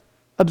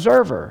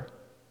observer.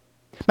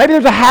 Maybe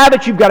there's a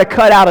habit you've got to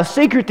cut out, a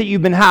secret that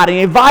you've been hiding,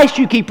 a vice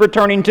you keep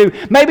returning to.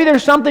 Maybe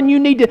there's something you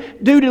need to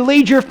do to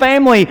lead your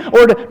family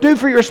or to do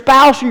for your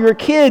spouse or your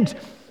kids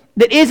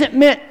that isn't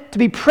meant to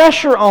be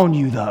pressure on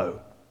you,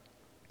 though.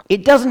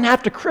 It doesn't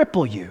have to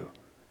cripple you.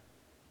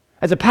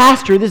 As a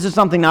pastor, this is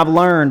something I've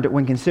learned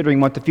when considering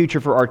what the future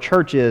for our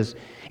church is.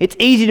 It's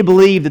easy to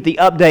believe that the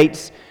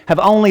updates have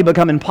only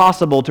become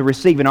impossible to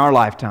receive in our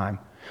lifetime.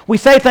 We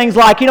say things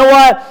like, you know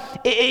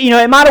what,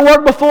 it might have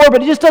worked before,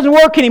 but it just doesn't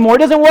work anymore. It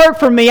doesn't work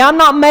for me. I'm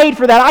not made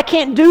for that. I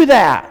can't do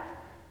that.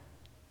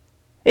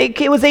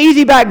 It was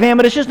easy back then,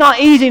 but it's just not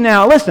easy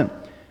now. Listen,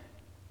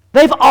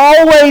 they've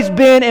always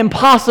been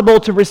impossible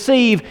to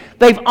receive.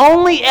 They've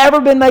only ever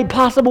been made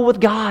possible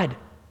with God.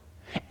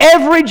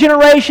 Every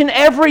generation,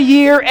 every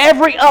year,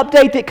 every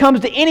update that comes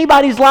to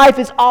anybody's life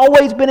has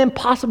always been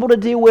impossible to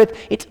deal with.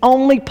 It's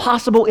only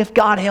possible if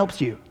God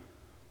helps you.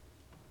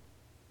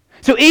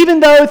 So even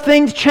though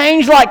things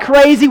change like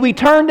crazy, we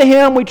turn to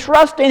Him, we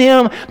trust in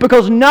Him,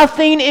 because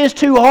nothing is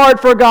too hard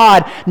for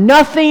God.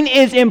 Nothing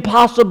is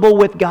impossible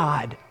with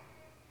God.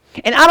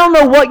 And I don't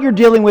know what you're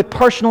dealing with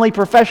personally,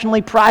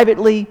 professionally,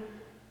 privately,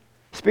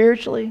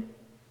 spiritually,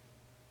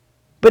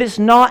 but it's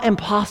not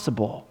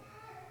impossible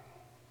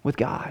with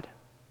God.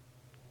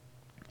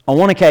 On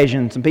one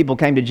occasion, some people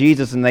came to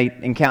Jesus and they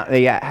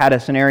had a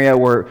scenario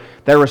where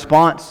their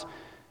response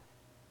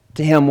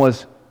to him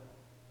was,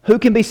 "Who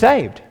can be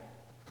saved?"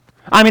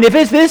 I mean, if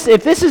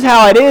this is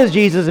how it is,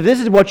 Jesus, if this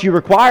is what you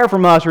require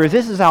from us, or if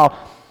this is how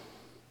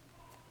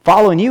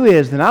following you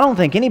is, then I don't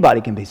think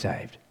anybody can be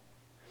saved.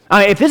 I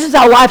mean, if this is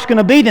how life's going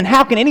to be, then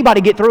how can anybody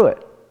get through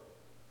it?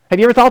 Have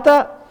you ever thought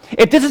that?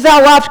 If this is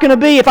how life's going to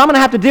be, if I'm going to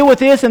have to deal with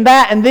this and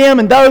that and them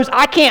and those,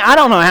 I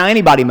don't know how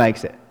anybody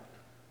makes it.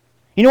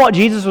 You know what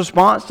Jesus'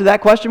 response to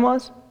that question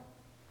was?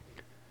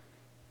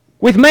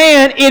 With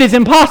man, it is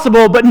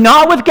impossible, but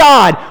not with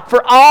God,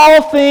 for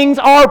all things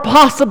are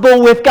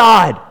possible with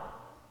God.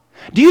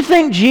 Do you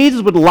think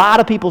Jesus would lie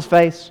to people's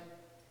face?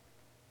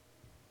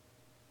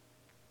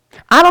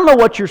 I don't know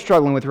what you're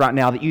struggling with right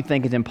now that you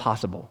think is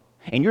impossible.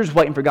 And you're just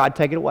waiting for God to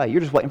take it away.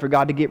 You're just waiting for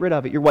God to get rid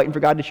of it. You're waiting for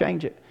God to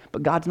change it.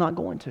 But God's not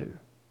going to,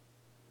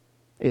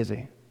 is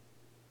He?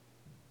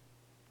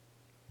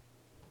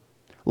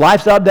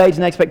 Life's updates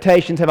and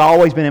expectations have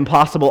always been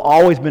impossible,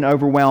 always been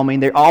overwhelming.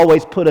 They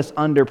always put us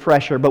under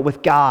pressure. But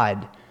with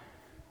God,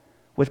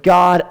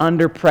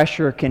 under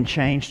pressure can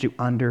change to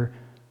under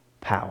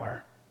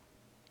power.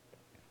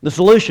 The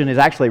solution is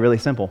actually really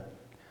simple.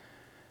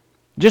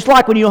 Just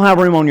like when you don't have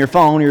room on your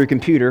phone or your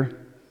computer,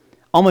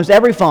 almost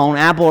every phone,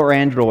 Apple or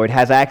Android,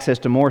 has access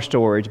to more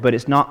storage, but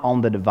it's not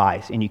on the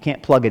device, and you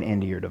can't plug it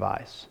into your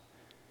device.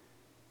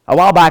 A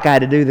while back I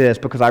had to do this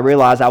because I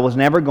realized I was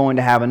never going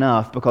to have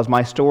enough because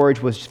my storage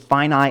was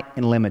finite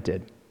and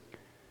limited.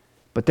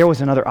 But there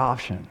was another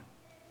option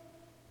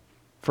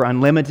for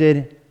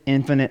unlimited,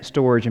 infinite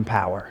storage and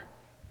power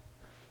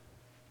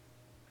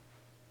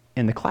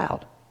in the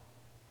cloud.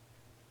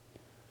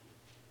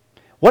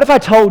 What if I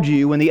told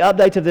you when the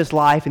updates of this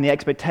life and the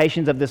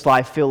expectations of this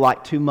life feel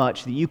like too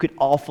much that you could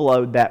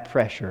offload that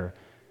pressure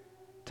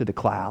to the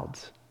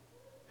clouds?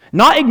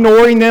 Not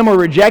ignoring them or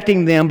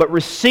rejecting them, but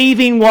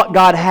receiving what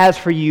God has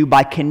for you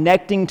by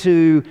connecting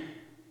to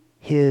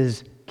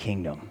His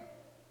kingdom.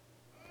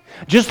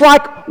 Just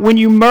like when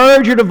you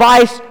merge your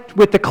device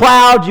with the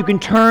clouds, you can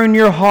turn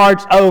your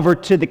hearts over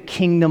to the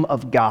kingdom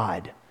of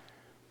God.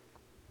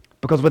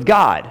 Because with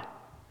God,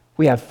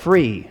 we have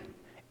free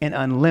and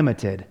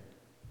unlimited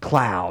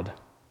cloud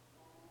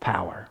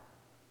power.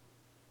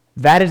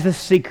 That is the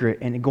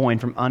secret in going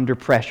from under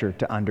pressure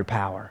to under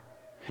power.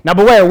 Now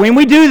beware, when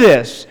we do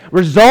this,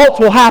 results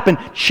will happen,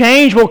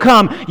 change will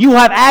come. You will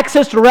have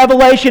access to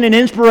revelation and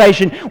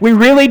inspiration. We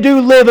really do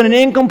live in an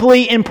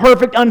incomplete,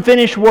 imperfect,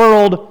 unfinished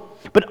world,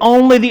 but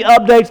only the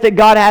updates that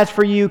God has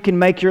for you can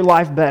make your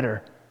life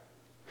better.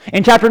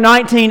 In chapter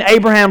 19,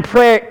 Abraham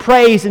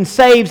prays and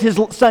saves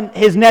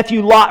his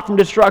nephew Lot from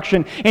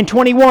destruction. In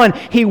 21,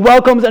 he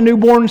welcomes a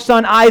newborn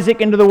son Isaac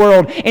into the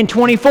world. In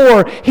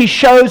 24, he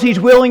shows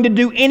he's willing to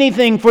do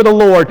anything for the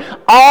Lord,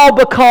 all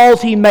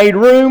because he made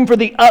room for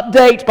the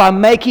updates by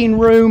making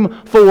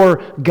room for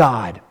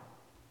God.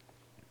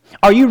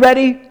 Are you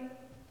ready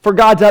for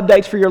God's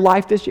updates for your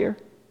life this year?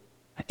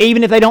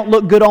 Even if they don't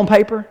look good on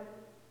paper?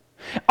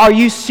 Are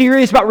you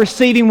serious about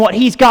receiving what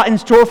He's got in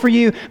store for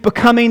you,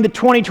 becoming the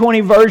 2020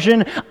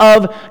 version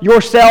of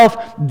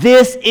yourself?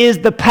 This is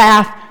the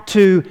path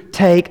to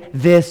take.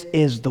 This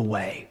is the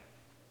way.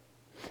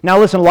 Now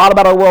listen, a lot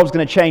about our world is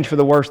going to change for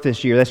the worse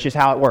this year. That's just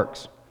how it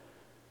works.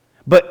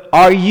 But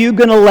are you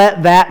going to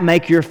let that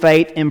make your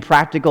faith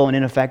impractical and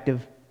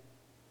ineffective?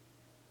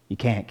 You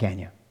can't, can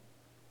you?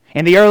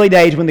 In the early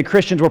days when the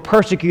Christians were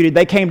persecuted,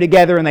 they came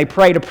together and they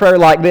prayed a prayer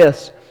like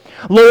this.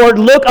 Lord,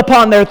 look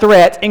upon their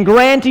threats and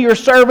grant to your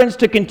servants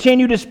to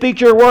continue to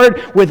speak your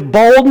word with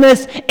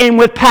boldness and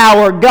with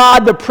power.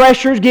 God, the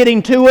pressure's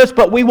getting to us,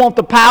 but we want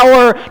the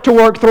power to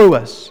work through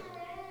us.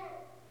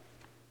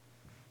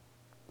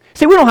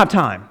 See, we don't have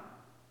time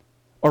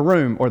or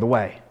room or the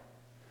way.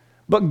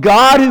 But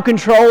God who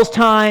controls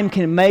time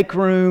can make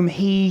room.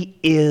 He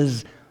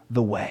is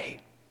the way.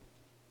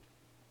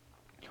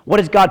 What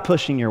is God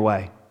pushing your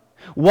way?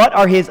 What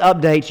are His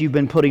updates you've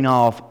been putting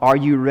off? Are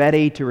you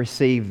ready to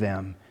receive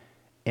them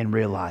and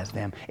realize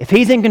them? If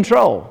He's in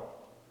control,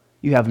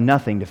 you have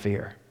nothing to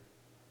fear.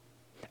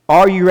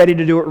 Are you ready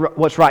to do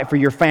what's right for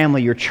your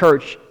family, your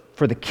church,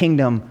 for the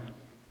kingdom?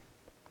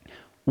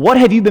 What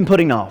have you been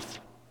putting off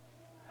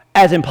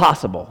as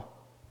impossible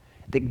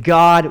that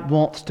God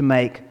wants to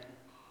make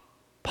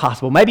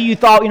possible? Maybe you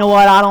thought, you know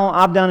what,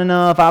 I've done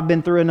enough, I've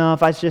been through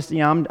enough, I'm just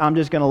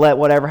going to let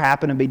whatever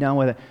happen and be done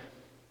with it.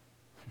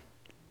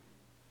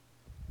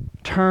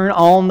 Turn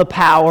on the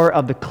power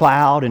of the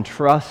cloud and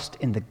trust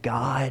in the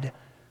God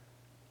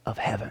of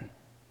heaven.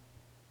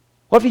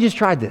 What if you just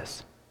tried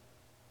this?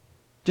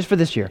 Just for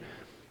this year.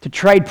 To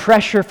trade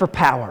pressure for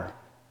power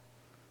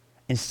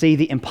and see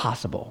the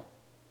impossible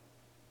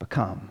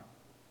become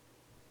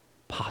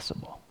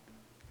possible.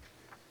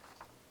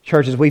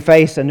 Church, as we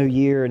face a new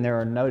year, and there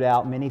are no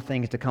doubt many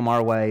things to come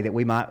our way that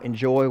we might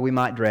enjoy, we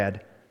might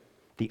dread,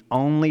 the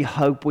only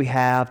hope we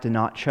have to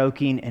not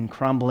choking and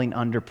crumbling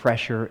under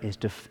pressure is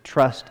to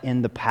trust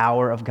in the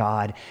power of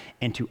God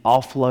and to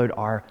offload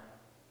our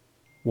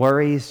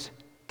worries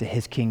to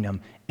His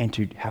kingdom and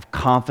to have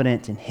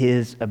confidence in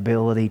His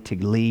ability to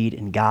lead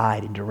and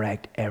guide and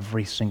direct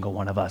every single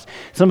one of us.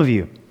 Some of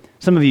you,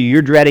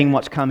 you're dreading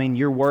what's coming.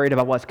 You're worried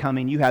about what's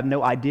coming. You have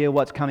no idea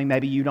what's coming.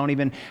 Maybe you don't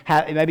even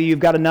have, maybe you've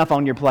got enough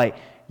on your plate.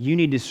 You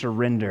need to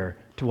surrender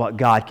to what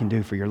God can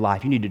do for your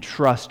life. You need to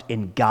trust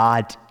in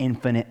God's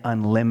infinite,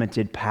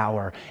 unlimited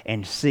power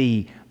and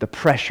see the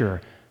pressure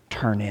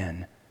turn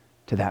in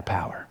to that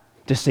power.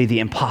 To see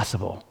the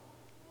impossible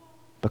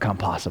become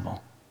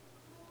possible.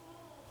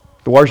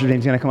 The worship team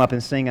is going to come up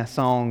and sing a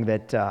song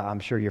that I'm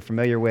sure you're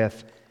familiar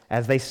with.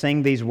 As they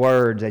sing these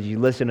words, as you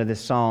listen to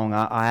this song,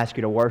 I ask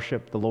you to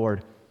worship the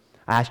Lord.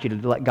 I ask you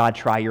to let God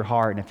try your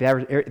heart.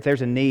 And if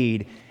there's a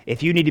need,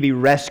 if you need to be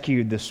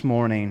rescued this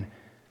morning,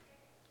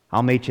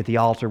 I'll meet you at the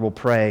altar. We'll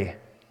pray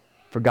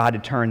for God to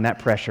turn that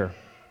pressure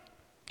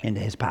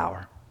into His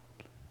power.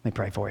 Let me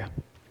pray for you.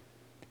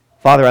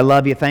 Father, I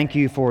love you. Thank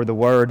you for the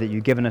word that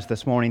you've given us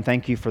this morning.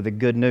 Thank you for the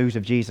good news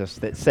of Jesus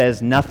that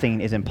says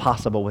nothing is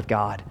impossible with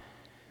God.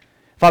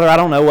 Father, I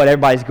don't know what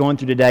everybody's going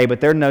through today, but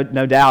there's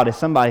no doubt if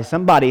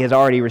somebody has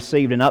already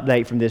received an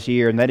update from this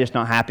year and they're just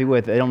not happy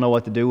with it. They don't know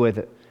what to do with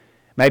it.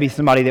 Maybe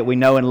somebody that we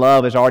know and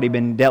love has already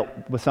been dealt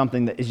with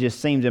something that just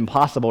seems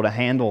impossible to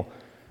handle.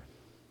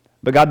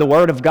 But God,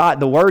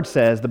 the Word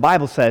says, the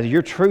Bible says,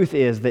 your truth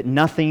is that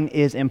nothing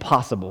is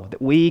impossible,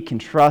 that we can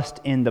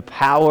trust in the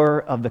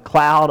power of the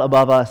cloud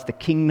above us, the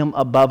kingdom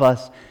above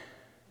us,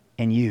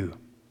 and you.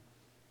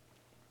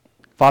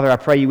 Father, I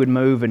pray you would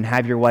move and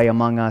have your way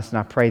among us, and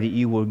I pray that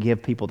you will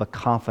give people the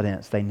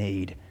confidence they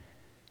need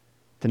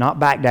to not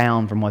back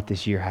down from what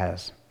this year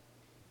has,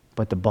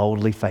 but to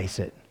boldly face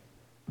it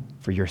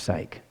for your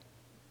sake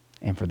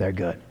and for their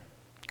good.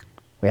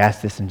 We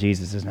ask this in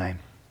Jesus' name.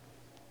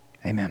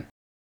 Amen.